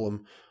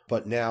problem,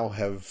 but now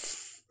have,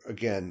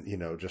 again,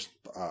 just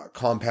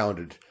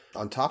compounded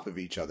on top of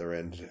each other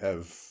and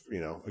have,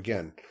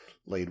 again,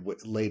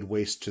 laid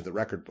waste to the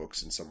record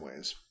books in some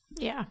ways.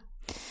 Yeah.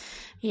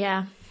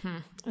 Yeah.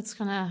 It's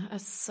gonna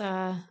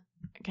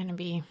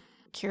be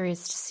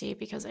curious to see,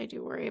 because I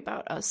do worry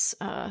about us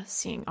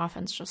seeing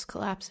offense just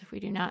collapse if we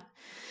do not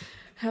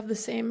have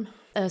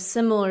a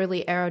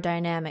similarly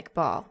aerodynamic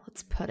ball.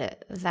 Let's put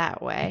it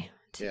that way.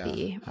 To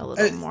be a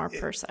little more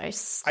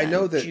precise. I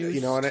know that,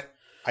 juiced. and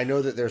I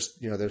know that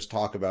there's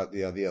talk about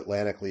the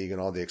Atlantic League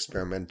and all the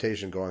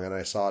experimentation going on.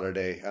 I saw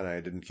today, and I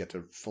didn't get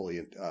to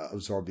fully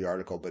absorb the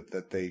article, but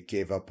that they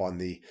gave up on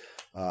the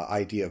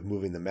idea of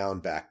moving the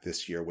mound back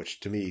this year, which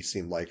to me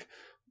seemed like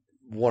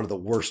one of the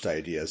worst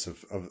ideas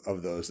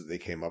of those that they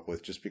came up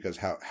with, just because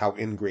how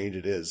ingrained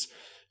it is,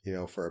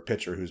 for a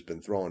pitcher who's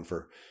been throwing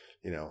for,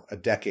 a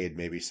decade,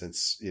 maybe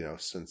since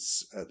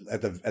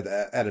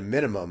at a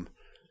minimum,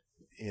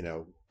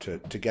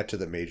 to get to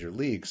the major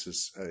leagues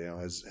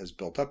has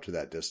built up to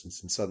that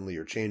distance, and suddenly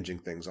you're changing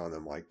things on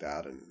them like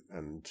that,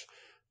 and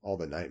all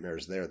the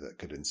nightmares there that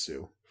could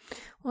ensue.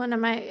 Well, and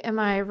am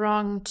I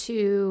wrong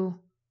to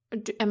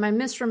Am I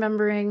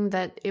misremembering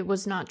that it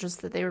was not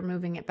just that they were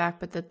moving it back,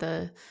 but that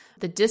the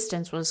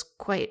distance was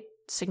quite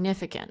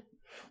significant?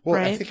 Well,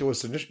 right? I think it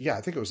was I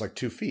think it was like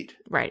 2 feet.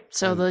 Right.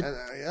 So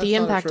the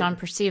impact on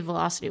perceived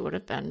velocity would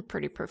have been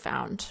pretty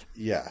profound.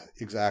 Yeah,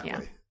 exactly.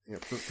 Yeah. You know,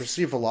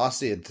 perceived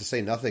velocity, and to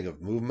say nothing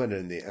of movement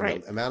and the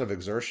amount of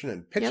exertion,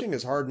 and pitching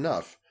is hard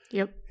enough.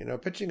 Yep. You know,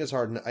 pitching is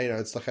hard. You know,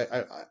 it's like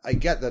I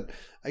get that.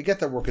 I get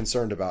that we're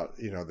concerned about,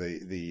 you know,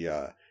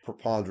 the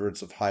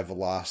preponderance of high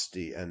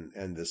velocity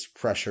and this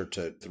pressure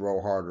to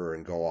throw harder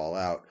and go all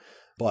out.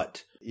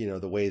 But, you know,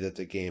 the way that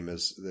the game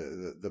is,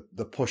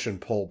 the push and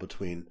pull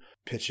between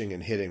pitching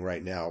and hitting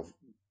right now,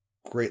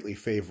 greatly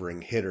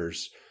favoring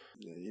hitters.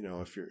 You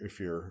know, if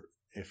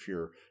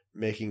you're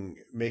making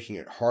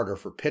it harder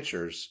for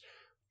pitchers,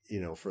 you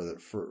know,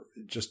 for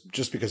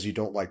just because you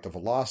don't like the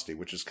velocity,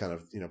 which is kind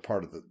of, you know,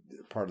 part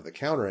of the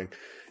countering,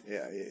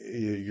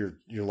 you're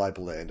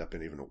liable to end up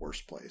in even a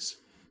worse place.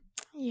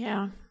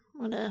 Yeah.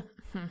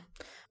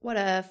 What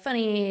a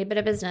funny bit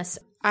of business.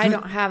 I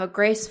don't have a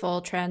graceful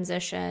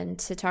transition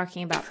to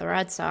talking about the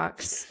Red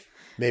Sox.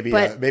 Maybe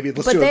let's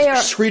do a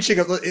screeching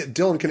of.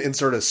 Dylan can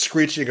insert a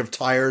screeching of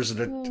tires and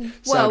a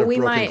sound of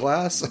broken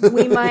glass.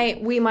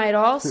 we might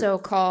also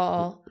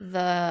call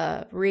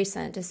the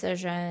recent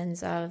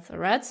decisions of the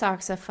Red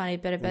Sox a funny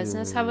bit of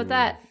business. How about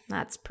that?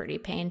 That's pretty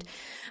pained.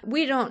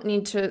 We don't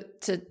need to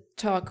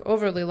talk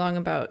overly long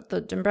about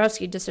the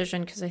Dombrowski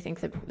decision because I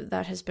think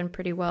that has been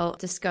pretty well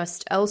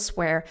discussed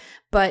elsewhere.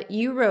 But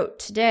you wrote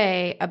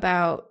today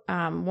about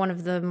one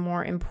of the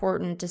more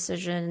important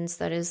decisions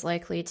that is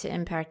likely to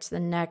impact the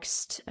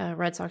next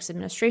Red Sox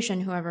administration,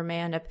 whoever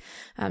may end up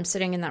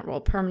sitting in that role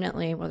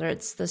permanently, whether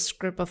it's this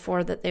group of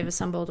 4 that they've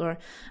assembled or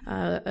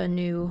a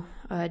new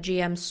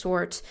GM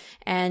sort.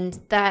 And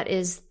that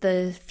is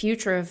the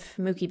future of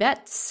Mookie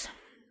Betts.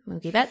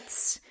 Mookie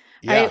Betts.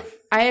 Yeah.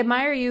 I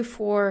admire you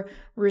for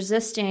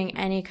resisting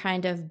any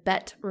kind of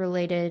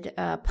bet-related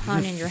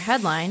pun in your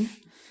headline.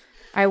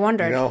 I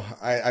wondered. You know,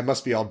 I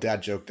must be all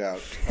dad joked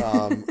out.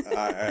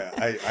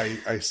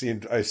 I seem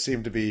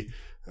to be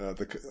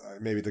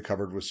maybe the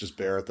cupboard was just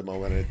bare at the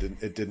moment. And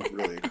it didn't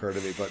really occur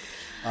to me, but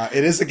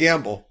it is a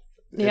gamble.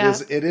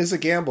 It is a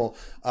gamble.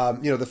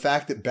 You know, the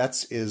fact that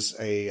Betts is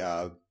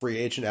a free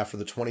agent after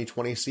the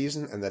 2020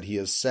 season and that he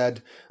has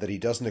said that he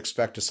doesn't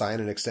expect to sign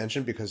an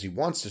extension because he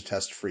wants to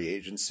test free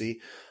agency,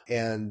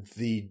 and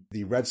the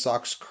Red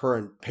Sox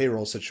current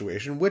payroll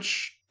situation,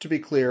 which, to be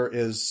clear,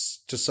 is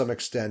to some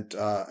extent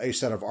a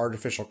set of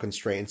artificial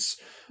constraints,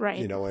 right?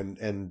 You know,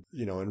 and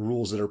you know, and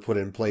rules that are put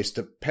in place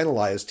to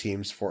penalize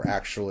teams for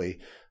actually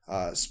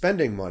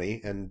spending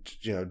money. And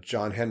you know,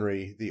 John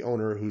Henry, the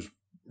owner, whose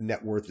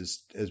net worth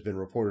has been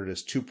reported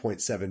as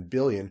 $2.7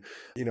 billion,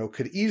 you know,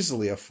 could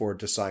easily afford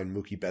to sign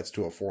Mookie Betts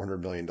to a $400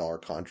 million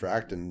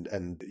contract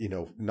and you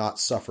know, not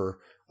suffer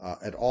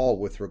at all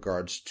with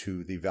regards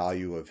to the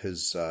value of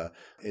his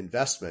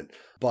investment.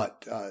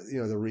 But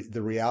you know,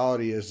 the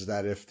reality is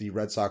that if the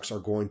Red Sox are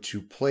going to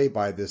play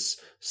by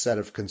this set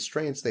of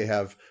constraints, they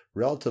have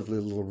relatively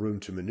little room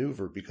to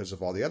maneuver because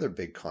of all the other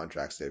big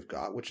contracts they've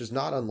got, which is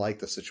not unlike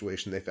the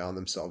situation they found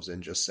themselves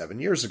in just 7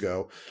 years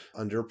ago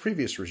under a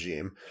previous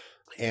regime.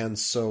 And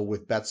so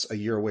with Betts a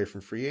year away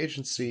from free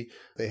agency,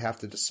 they have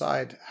to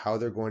decide how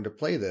they're going to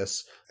play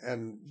this.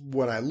 And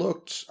when I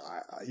looked,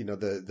 you know,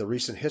 the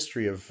recent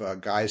history of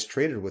guys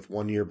traded with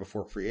 1 year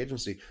before free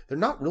agency, they're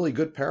not really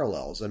good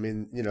parallels. I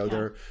mean, you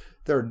know,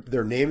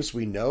 they're names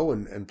we know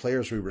and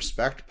players we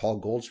respect: Paul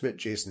Goldschmidt,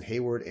 Jason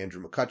Hayward,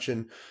 Andrew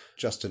McCutchen,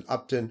 Justin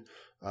Upton,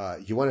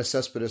 Yoenis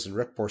Cespedes, and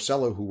Rick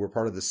Porcello, who were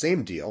part of the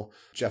same deal,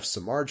 Jeff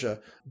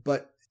Samardzija.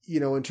 But you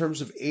know, in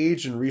terms of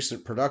age and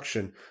recent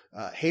production,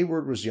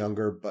 Hayward was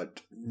younger,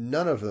 but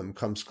none of them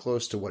comes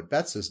close to what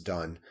Betts has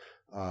done.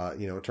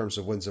 You know, in terms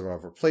of wins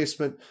above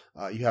replacement,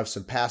 you have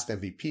some past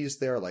MVPs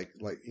there, like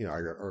you know,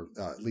 or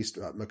at least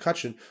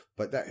McCutchen,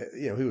 but that,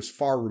 you know, he was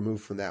far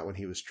removed from that when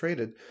he was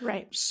traded.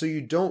 Right. So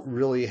you don't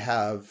really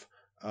have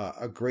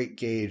a great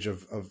gauge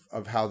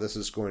of how this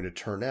is going to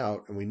turn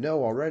out. And we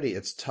know already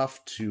it's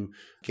tough to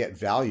get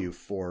value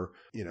for,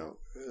 you know,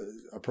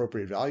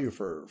 appropriate value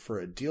for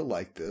a deal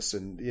like this.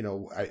 And, you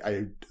know,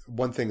 I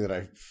one thing that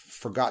I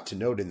forgot to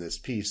note in this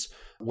piece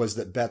was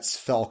that Betts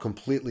fell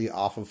completely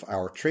off of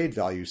our trade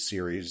value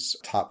series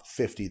top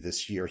 50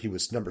 this year. He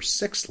was number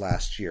 6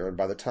 last year. And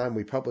by the time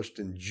we published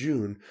in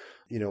June,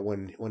 you know,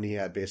 when he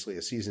had basically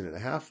a season and a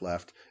half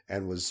left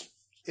and was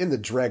in the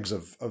dregs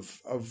of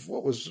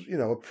what was, you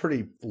know, a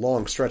pretty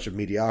long stretch of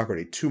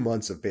mediocrity, 2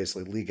 months of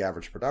basically league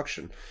average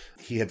production,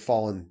 he had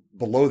fallen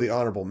below the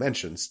honorable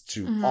mentions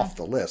to off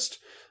the list.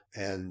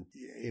 And,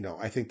 you know,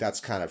 I think that's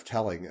kind of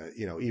telling.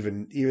 You know,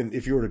 even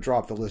if you were to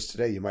drop the list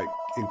today, you might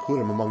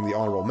include him among the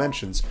honorable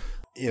mentions.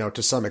 You know,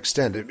 to some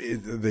extent,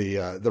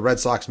 the Red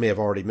Sox may have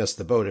already missed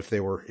the boat if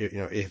they were, you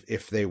know,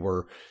 if they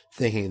were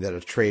thinking that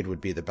a trade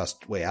would be the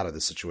best way out of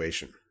the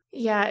situation.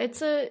 Yeah,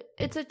 it's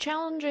a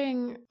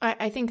challenging.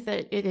 I think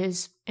that it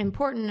is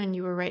important, and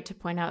you were right to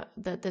point out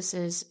that this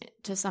is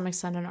to some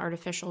extent an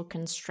artificial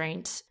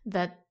constraint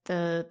that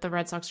the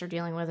Red Sox are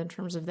dealing with in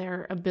terms of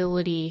their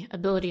ability.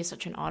 Ability is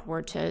such an odd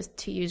word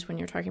to use when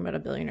you're talking about a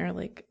billionaire,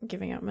 like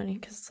giving out money,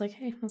 because it's like,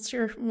 hey, that's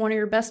one of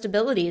your best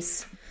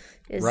abilities.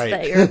 Is right.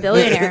 That you're a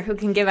billionaire who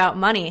can give out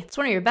money. It's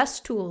one of your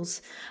best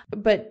tools.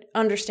 But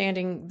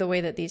understanding the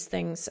way that these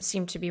things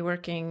seem to be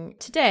working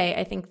today,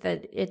 I think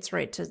that it's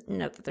right to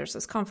note that there's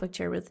this conflict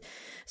here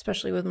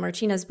especially with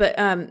Martinez. But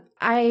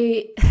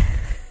I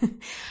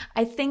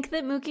think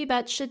that Mookie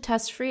Betts should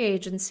test free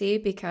agency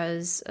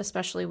because,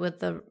 especially with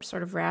the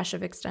sort of rash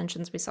of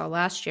extensions we saw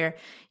last year,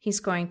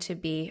 he's going to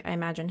be, I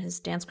imagine his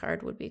dance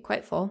card would be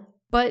quite full.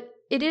 But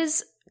it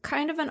is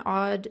kind of an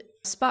odd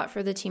spot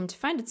for the team to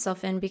find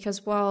itself in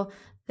because while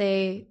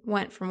they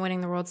went from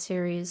winning the World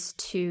Series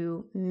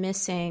to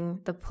missing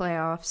the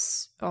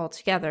playoffs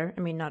altogether, I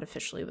mean, not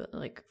officially, but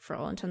like for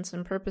all intents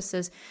and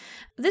purposes,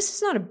 this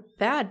is not a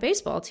bad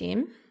baseball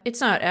team.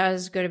 It's not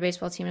as good a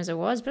baseball team as it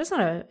was, but it's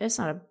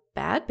not a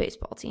bad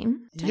baseball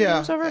team. 10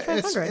 games over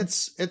 500.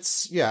 It's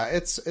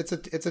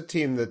a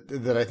team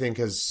that I think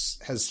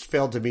has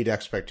failed to meet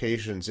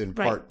expectations in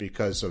part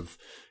because of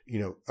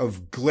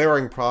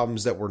glaring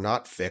problems that were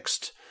not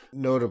fixed,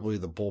 notably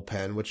the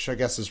bullpen, which I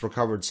guess has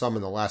recovered some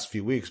in the last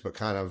few weeks, but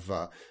kind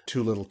of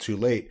too little too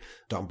late.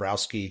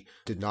 Dombrowski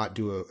did not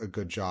do a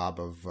good job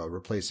of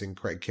replacing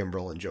Craig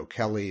Kimbrell and Joe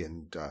Kelly,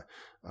 and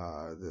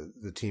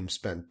the team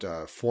spent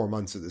 4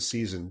 months of the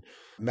season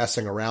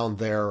messing around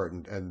there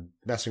and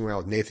messing around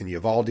with Nathan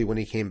Eovaldi when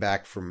he came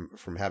back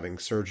from having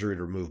surgery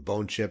to remove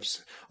bone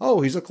chips.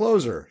 Oh, he's a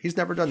closer. He's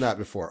never done that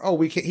before.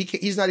 Oh,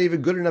 he's not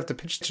even good enough to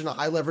pitch in a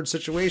high leverage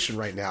situation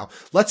right now.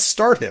 Let's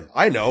start him.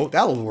 I know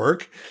that'll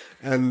work.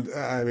 And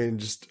I mean,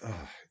 just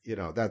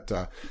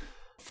that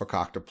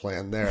Fakakta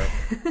plan there.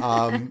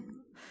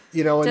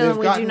 And Dylan,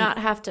 we do not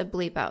have to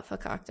bleep out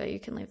Fakakta. You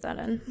can leave that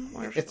in.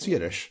 It's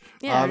Yiddish.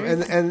 Yeah,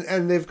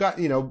 and they've got,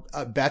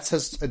 Betts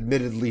has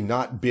admittedly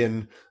not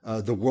been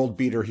the world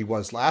beater he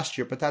was last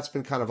year, but that's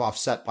been kind of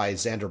offset by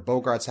Xander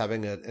Bogaerts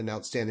having an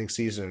outstanding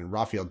season and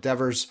Rafael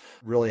Devers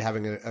really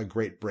having a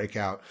great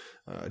breakout.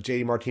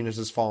 JD Martinez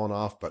has fallen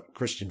off, but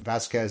Christian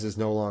Vasquez is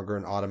no longer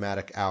an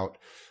automatic out.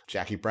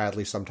 Jackie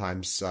Bradley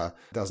sometimes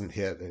doesn't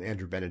hit, and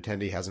Andrew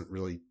Benintendi hasn't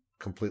really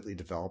completely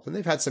developed, and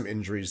they've had some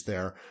injuries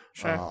there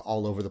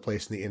all over the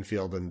place in the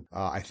infield, and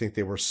I think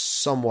they were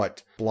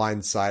somewhat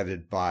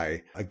blindsided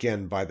by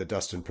the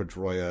Dustin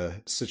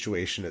Pedroia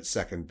situation at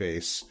second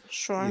base.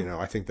 Sure.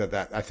 I think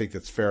I think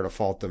that's fair to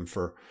fault them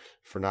for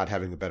not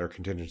having a better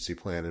contingency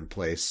plan in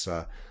place.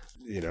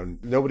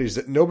 Nobody's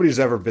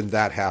ever been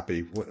that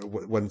happy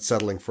when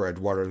settling for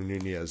Eduardo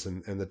Nunez,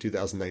 and the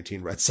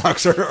 2019 Red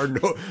Sox are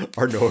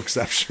no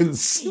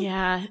exceptions.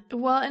 Yeah,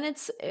 well, and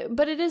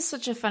it is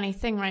such a funny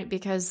thing, right?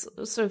 Because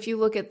so if you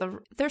look at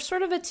they're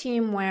sort of a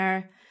team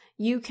where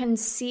you can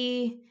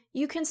see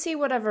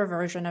whatever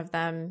version of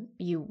them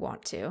you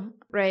want to,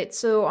 right?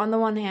 So on the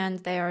one hand,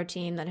 they are a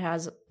team that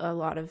has a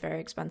lot of very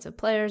expensive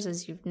players,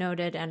 as you've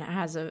noted, and it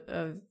has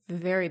a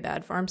very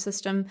bad farm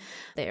system.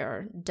 They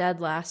are dead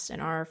last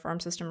in our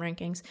farm system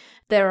rankings.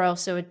 They're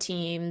also a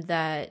team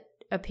that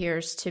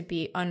appears to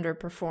be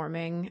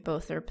underperforming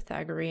both their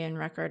Pythagorean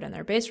record and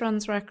their base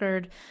runs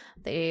record.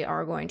 They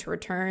are going to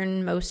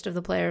return most of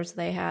the players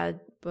they had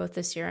both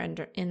this year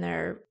and in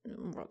their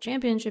World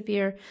Championship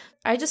year.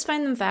 I just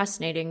find them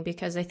fascinating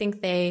because I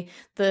think the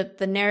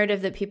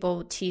narrative that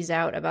people tease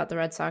out about the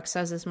Red Sox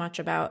says as much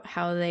about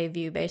how they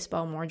view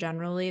baseball more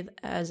generally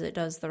as it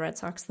does the Red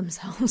Sox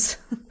themselves.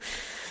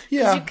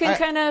 Yeah, you can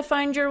kind of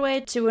find your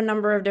way to a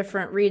number of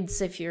different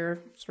reads if you're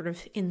sort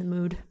of in the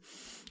mood.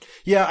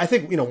 Yeah, I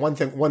think, one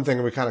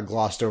thing we kind of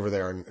glossed over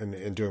there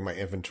in doing my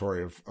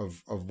inventory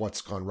of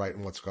what's gone right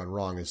and what's gone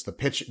wrong is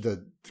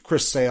the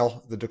Chris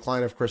Sale, the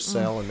decline of Chris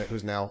Sale, and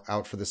who's now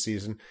out for the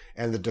season,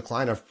 and the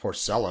decline of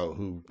Porcello,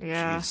 who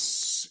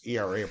geez,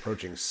 ERA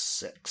approaching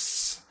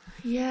 6.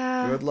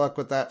 Yeah. Good luck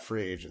with that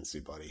free agency,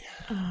 buddy.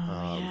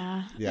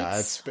 Yeah.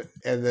 Yeah.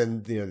 And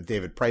then,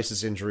 David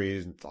Price's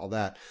injuries and all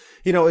that,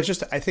 it's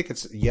just, I think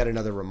it's yet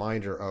another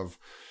reminder of,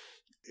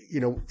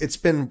 it's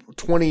been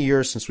 20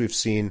 years since we've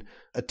seen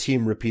a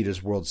team repeat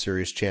as World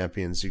Series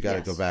champions. You got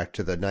to go back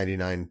to the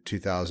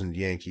 99-2000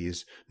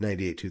 Yankees,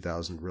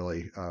 98-2000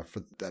 really,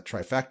 for that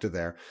trifecta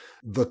there.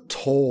 The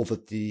toll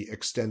that the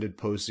extended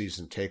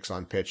postseason takes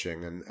on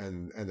pitching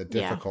and the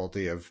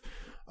difficulty of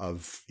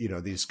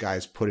these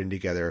guys putting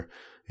together,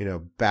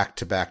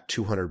 back-to-back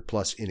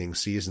 200-plus inning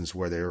seasons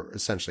where they're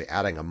essentially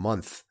adding a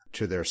month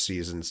to their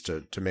seasons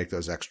to make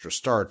those extra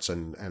starts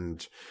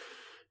and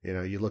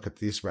you look at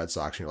these Red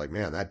Sox and you're like,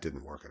 man, that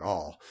didn't work at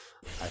all.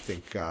 I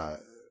think,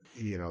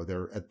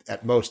 they're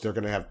at most, they're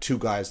going to have 2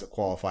 guys that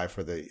qualify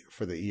for the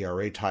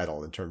ERA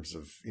title in terms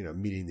of,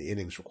 meeting the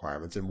innings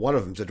requirements. And one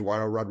of them's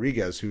Eduardo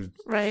Rodriguez, who,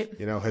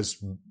 has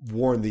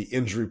worn the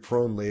injury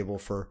prone label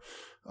for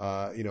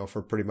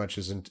pretty much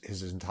his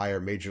entire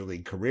major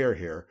league career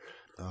here,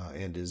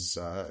 and is,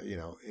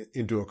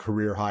 into a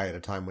career high at a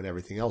time when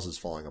everything else is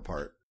falling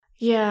apart.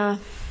 Yeah.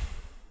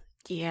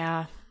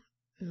 Yeah,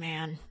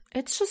 man.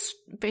 It's just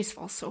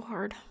baseball's so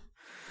hard.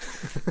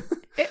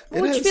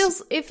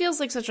 It feels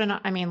like such an,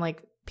 I mean,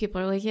 like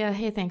people are like, yeah,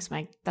 hey, thanks,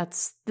 Mike.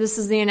 This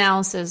is the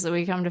analysis that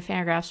we come to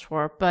Fangraphs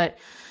for. But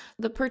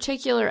the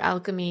particular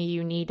alchemy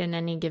you need in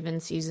any given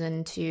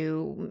season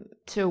to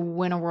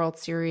win a World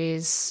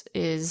Series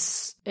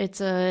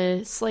it's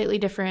a slightly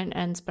different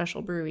and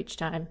special brew each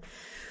time.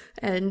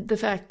 And the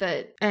fact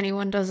that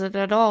anyone does it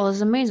at all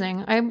is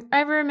amazing.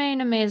 I remain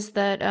amazed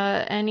that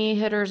any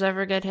hitters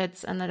ever get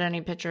hits and that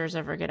any pitchers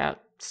ever get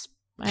outs.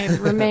 I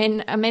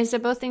remain amazed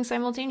at both things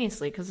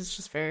simultaneously because it's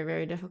just very,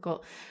 very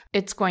difficult.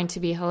 It's going to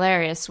be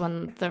hilarious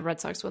when the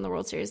Red Sox win the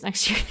World Series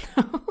next year,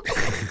 though.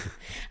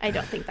 I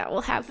don't think that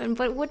will happen,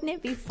 but wouldn't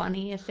it be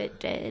funny if it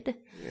did?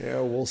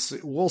 Yeah, we'll see.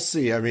 We'll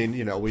see. I mean,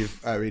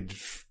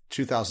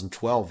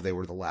 2012 they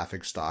were the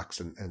laughing stocks,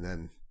 and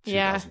then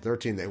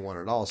 2013 they won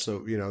it all. So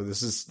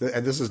this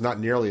is not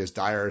nearly as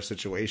dire a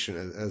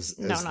situation as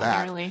not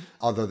that. Nearly.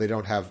 Although they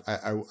don't have,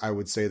 I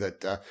would say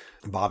that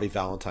Bobby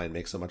Valentine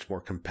makes a much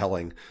more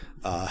compelling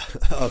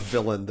a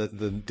villain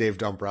than Dave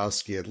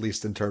Dombrowski, at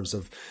least in terms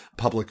of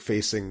public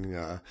facing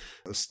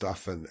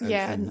stuff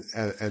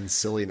and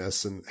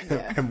silliness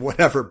and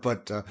whatever.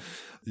 But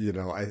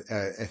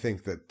I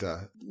think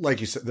that, like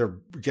you said, they're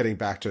getting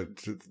back to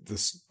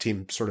this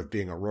team sort of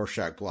being a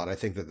Rorschach blot. I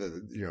think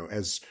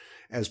that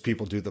as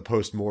people do the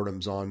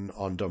postmortems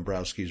on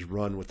Dombrowski's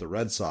run with the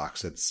Red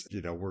Sox, it's,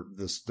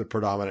 the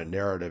predominant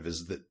narrative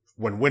is that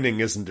when winning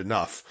isn't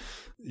enough,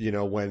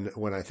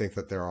 when I think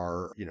that there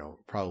are,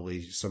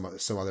 probably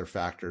some other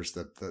factors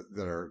that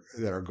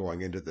are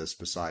going into this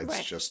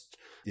besides just,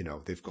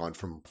 they've gone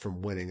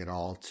from winning it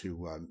all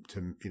to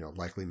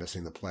likely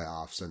missing the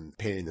playoffs and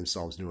painting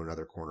themselves into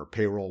another corner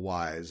payroll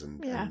wise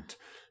and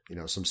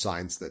some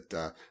signs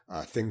that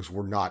things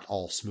were not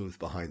all smooth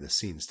behind the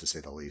scenes, to say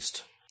the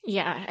least.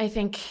 Yeah, I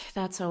think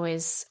that's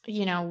always,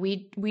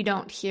 we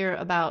don't hear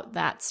about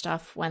that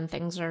stuff when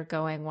things are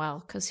going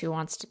well, because who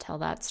wants to tell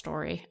that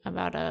story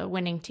about a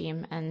winning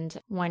team? And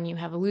when you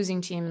have a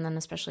losing team, and then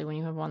especially when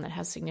you have one that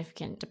has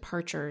significant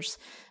departures,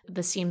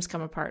 the seams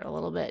come apart a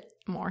little bit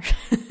more.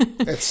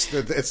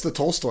 It's the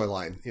Tolstoy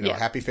line,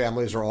 happy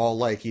families are all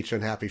like each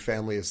unhappy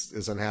family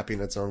is unhappy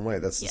in its own way.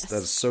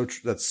 That's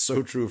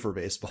so true for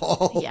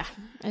baseball. Yeah,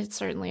 it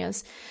certainly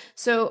is.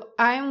 So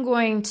I'm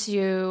going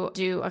to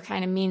do a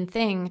kind of mean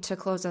thing to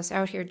close us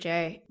out here,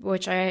 Jay,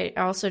 which I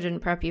also didn't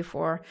prep you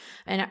for.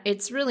 And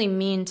it's really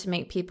mean to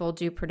make people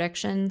do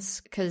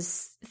predictions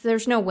because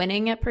there's no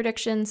winning at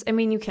predictions. I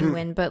mean, you can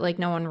win, but like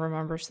no one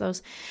remembers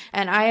those.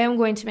 And I am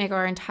going to make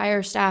our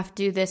entire staff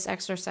do this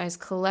exercise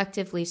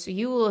collectively. So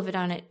you will have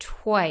done it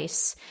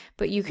twice,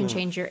 but you can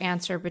change your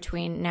answer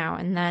between now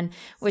and then,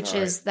 which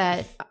is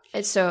that.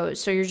 So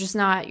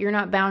you're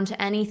not bound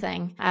to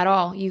anything at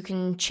all. You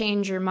can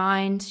change your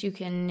mind. You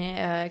can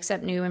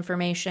accept new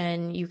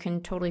information. You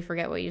can totally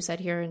forget what you said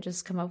here and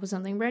just come up with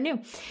something brand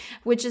new,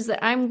 which is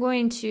that I'm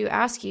going to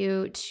ask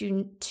you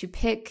to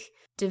pick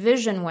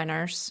division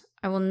winners.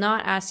 I will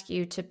not ask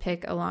you to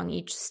pick along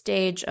each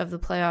stage of the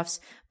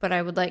playoffs, but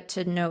I would like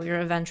to know your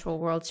eventual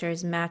World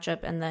Series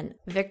matchup and then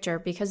victor,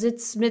 because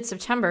it's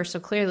mid-September, so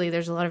clearly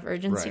there's a lot of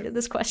urgency to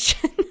this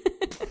question.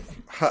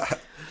 But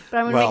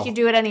I'm going to make you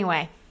do it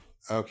anyway.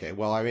 Okay,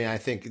 well, I mean, I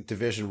think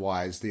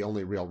division-wise, the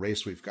only real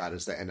race we've got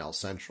is the NL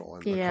Central,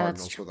 and the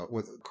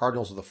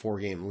Cardinals with a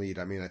 4-game lead.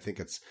 I mean, I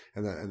think it's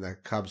and the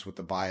Cubs with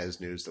the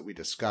Baez news that we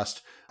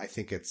discussed. I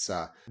think it's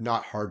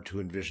not hard to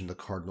envision the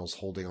Cardinals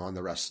holding on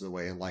the rest of the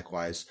way, and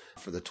likewise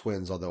for the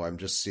Twins. Although I'm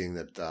just seeing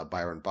that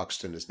Byron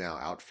Buxton is now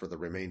out for the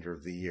remainder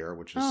of the year,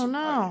 which is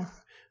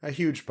a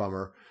huge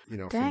bummer.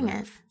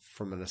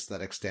 From an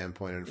aesthetic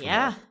standpoint and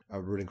from a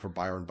rooting for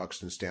Byron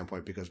Buxton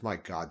standpoint, because my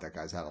God, that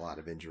guy's had a lot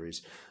of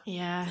injuries.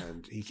 Yeah.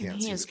 And he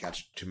can't seem to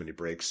catch too many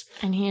breaks.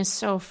 And he is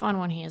so fun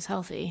when he is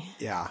healthy.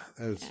 Yeah.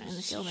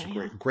 It's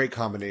a great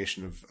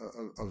combination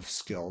of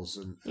skills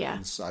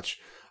and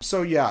such.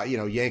 So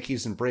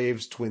Yankees and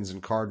Braves, Twins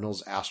and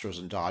Cardinals, Astros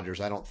and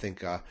Dodgers. I don't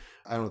think I'm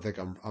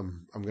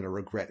going to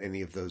regret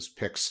any of those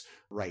picks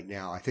right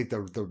now. I think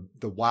the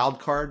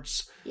wild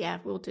cards. Yeah,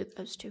 we'll do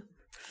those too.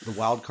 The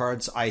wild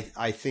cards, I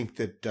think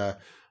that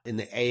in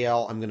the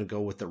AL, I'm going to go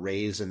with the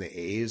Rays and the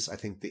A's. I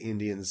think the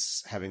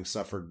Indians, having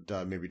suffered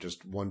maybe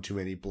just one too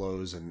many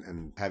blows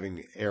and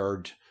having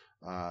erred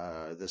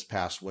this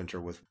past winter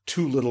with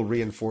too little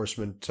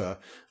reinforcement,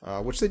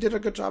 which they did a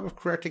good job of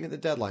correcting at the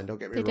deadline, don't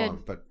get me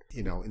wrong. But,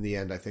 in the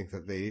end, I think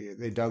that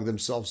they dug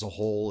themselves a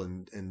hole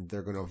and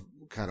they're going to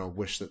kind of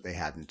wish that they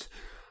hadn't.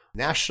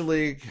 National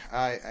League,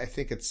 I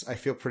think I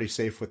feel pretty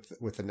safe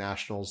with the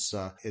Nationals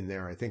in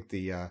there. I think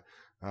the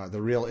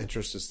real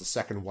interest is the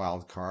second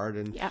wild card,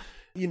 and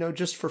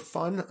just for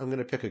fun, I'm going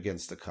to pick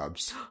against the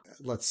Cubs.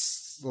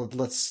 Let's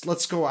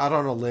go out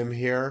on a limb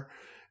here,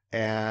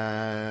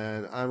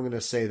 and I'm going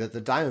to say that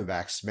the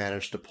Diamondbacks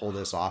managed to pull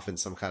this off in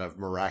some kind of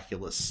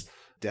miraculous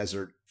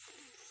desert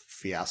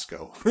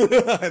fiasco.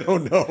 I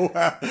don't know.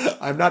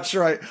 I'm not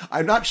sure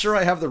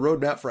I have the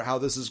roadmap for how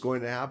this is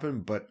going to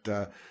happen, but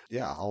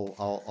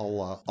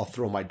I'll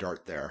throw my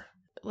dart there.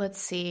 let's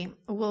see.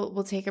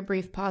 We'll take a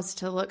brief pause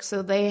to look.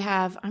 So they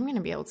have. I'm going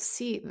to be able to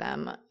see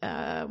them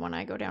when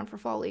I go down for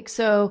fall league.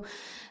 So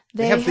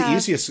they have the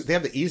easiest. They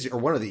have the easy or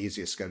one of the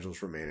easiest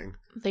schedules remaining.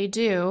 They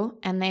do,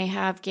 and they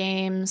have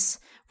games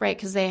right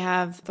because they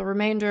have the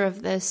remainder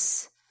of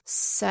this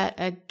set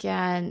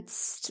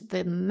against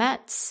the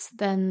Mets.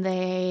 Then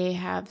they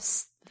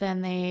host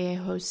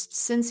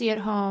Cincy at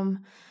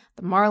home,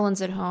 the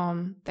Marlins at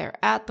home. They're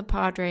at the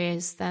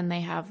Padres. Then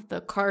they have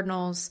the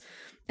Cardinals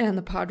and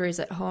the Padres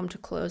at home to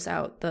close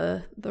out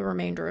the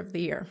remainder of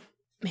the year.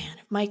 Man,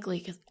 if Mike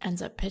Leake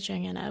ends up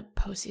pitching in a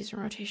postseason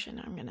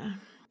rotation,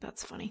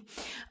 that's funny.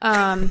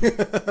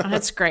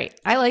 That's great.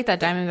 I like that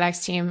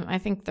Diamondbacks team. I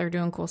think they're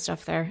doing cool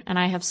stuff there. And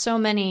I have so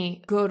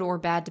many, good or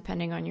bad,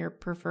 depending on your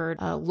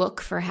preferred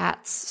look for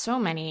hats. So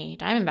many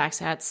Diamondbacks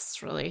hats.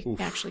 It's really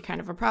actually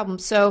kind of a problem.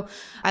 So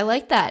I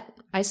like that.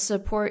 I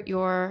support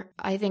your,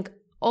 I think,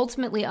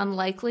 ultimately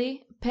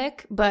unlikely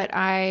pick, but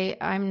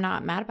I'm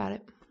not mad about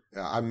it.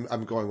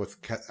 I'm going with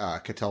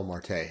Ketel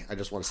Marte. I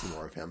just want to see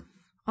more of him.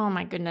 Oh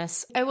my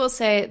goodness. I will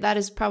say that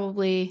is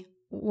probably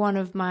one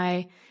of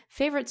my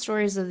favorite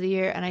stories of the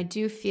year, and I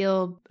do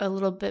feel a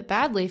little bit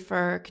badly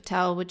for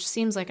Ketel, which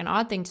seems like an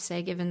odd thing to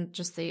say given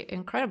just the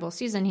incredible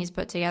season he's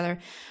put together.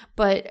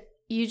 But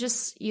you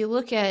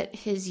look at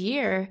his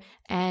year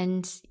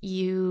and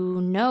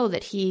you know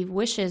that he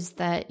wishes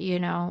that,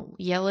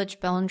 Yelich,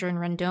 Bellinger, and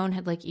Rendon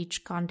had like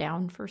each gone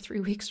down for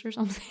 3 weeks or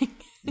something.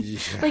 Yeah.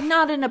 Like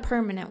not in a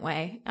permanent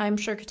way. I'm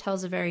sure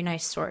Ketel's a very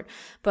nice sort,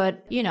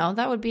 but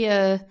that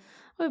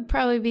would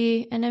probably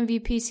be an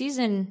MVP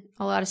season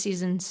a lot of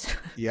seasons.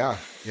 Yeah.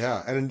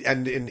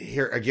 And in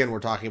here again we're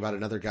talking about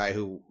another guy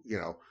who,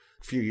 a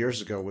few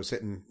years ago was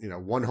hitting,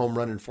 1 home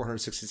run in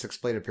 466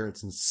 plate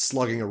appearances and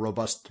slugging a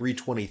robust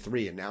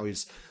 323, and now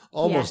he's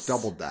almost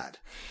doubled that.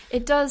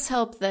 It does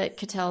help that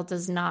Ketel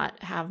does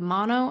not have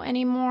mono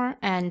anymore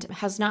and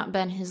has not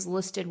been his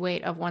listed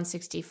weight of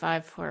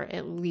 165 for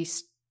at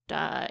least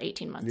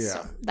 18 months.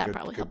 Yeah, so that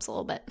probably helps a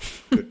little bit.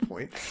 Good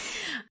point.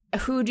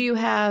 Who do you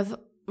have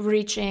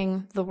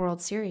reaching the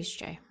World Series,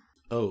 Jay?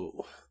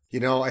 Oh,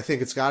 I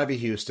think it's got to be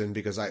Houston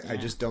because I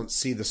just don't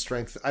see the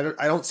strength. I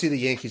don't see the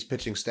Yankees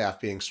pitching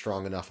staff being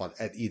strong enough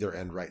at either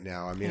end right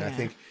now. I mean, I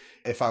think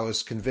if I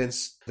was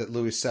convinced that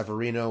Luis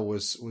Severino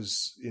was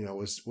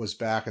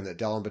back and that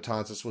Dellin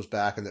Betances was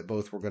back and that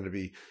both were going to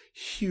be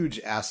huge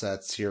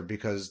assets here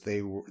because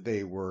they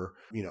were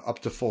up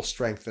to full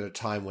strength at a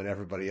time when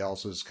everybody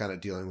else was kind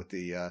of dealing with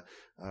the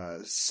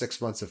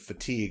 6 months of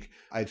fatigue,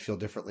 I'd feel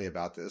differently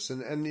about this.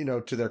 And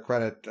to their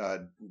credit,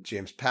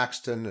 James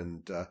Paxton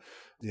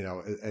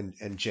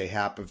and J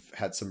Happ have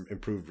had some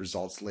improved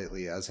results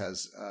lately, as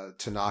has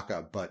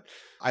Tanaka, but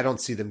I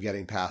don't see them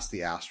getting past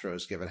the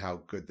Astros given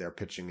how good their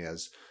pitching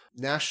is.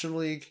 National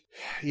League,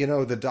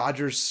 the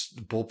Dodgers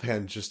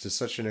bullpen just is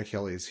such an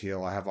Achilles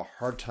heel. I have a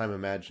hard time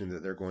imagining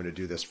that they're going to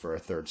do this for a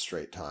third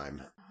straight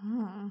time.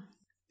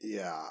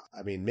 Yeah,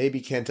 I mean,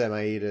 maybe Kenta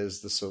Maeda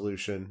is the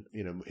solution,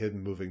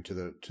 him moving to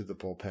the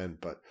bullpen,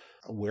 but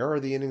where are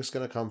the innings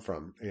going to come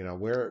from?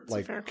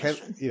 Kenley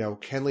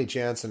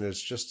Jansen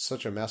is just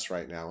such a mess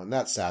right now, and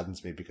that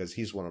saddens me because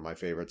he's one of my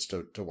favorites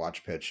to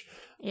watch pitch.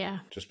 Yeah,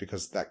 just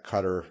because that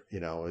cutter,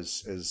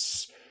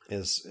 is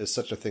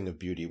such a thing of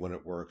beauty when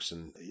it works,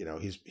 and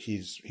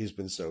he's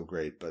been so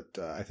great. But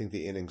I think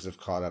the innings have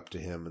caught up to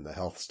him, and the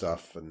health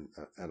stuff and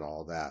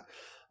all that.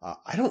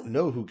 I don't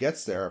know who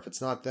gets there if it's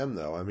not them,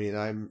 though. I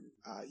mean,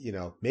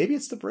 maybe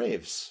it's the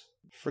Braves.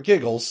 For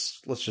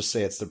giggles, let's just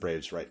say it's the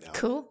Braves right now.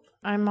 Cool.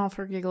 I'm all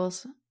for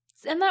giggles.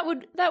 And that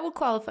would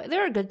qualify.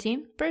 They're a good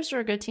team. Braves are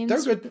a good team.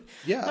 They're good.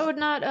 Yeah. That would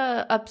not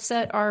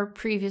upset our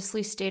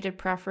previously stated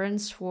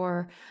preference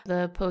for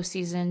the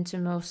postseason to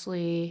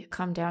mostly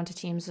come down to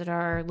teams that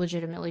are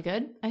legitimately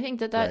good. I think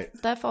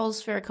that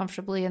falls very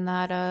comfortably in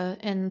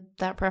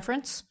that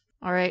preference.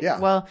 All right. Yeah,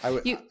 well, I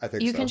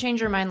think you can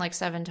change your mind like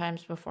 7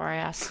 times before I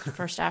ask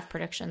first half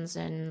predictions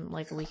in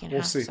like a week and a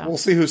half. See. So. We'll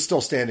see who's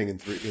still standing in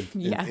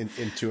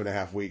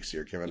 2.5 weeks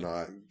here,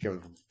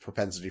 given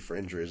propensity for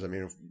injuries. I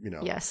mean,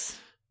 yes,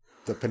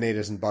 the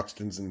Pinedas and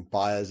Buxtons and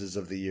Baez's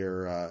of the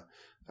year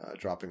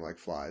dropping like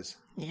flies.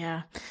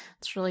 Yeah,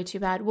 it's really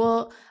too bad.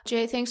 Well,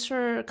 Jay, thanks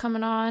for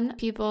coming on.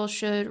 People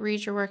should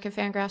read your work at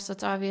Fangraphs.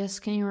 That's obvious.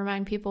 Can you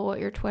remind people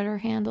what your Twitter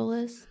handle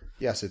is?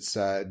 Yes, it's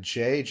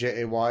JAY_Jaffe,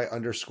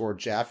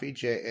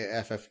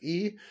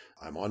 JAFFE.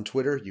 I'm on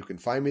Twitter. You can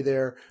find me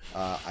there.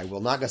 I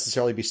will not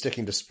necessarily be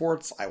sticking to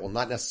sports. I will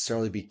not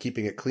necessarily be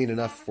keeping it clean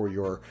enough for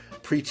your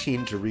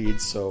preteen to read,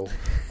 so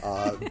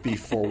be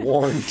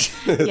forewarned.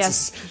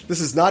 Yes.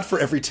 This is not for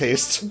every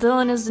taste.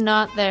 Dylan is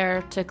not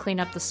there to clean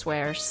up the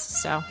swears,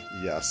 so.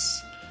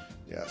 Yes.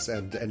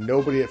 And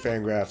nobody at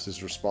Fangraphs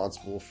is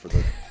responsible for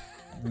the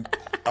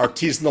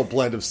artisanal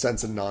blend of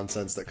sense and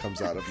nonsense that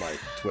comes out of my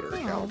Twitter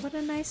account. What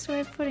a nice way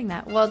of putting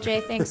that. Well,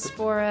 Jay, thanks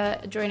for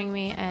joining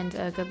me, and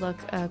good luck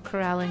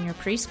corralling your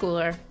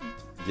preschooler.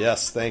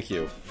 Yes, thank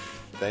you.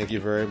 Thank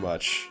you very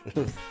much.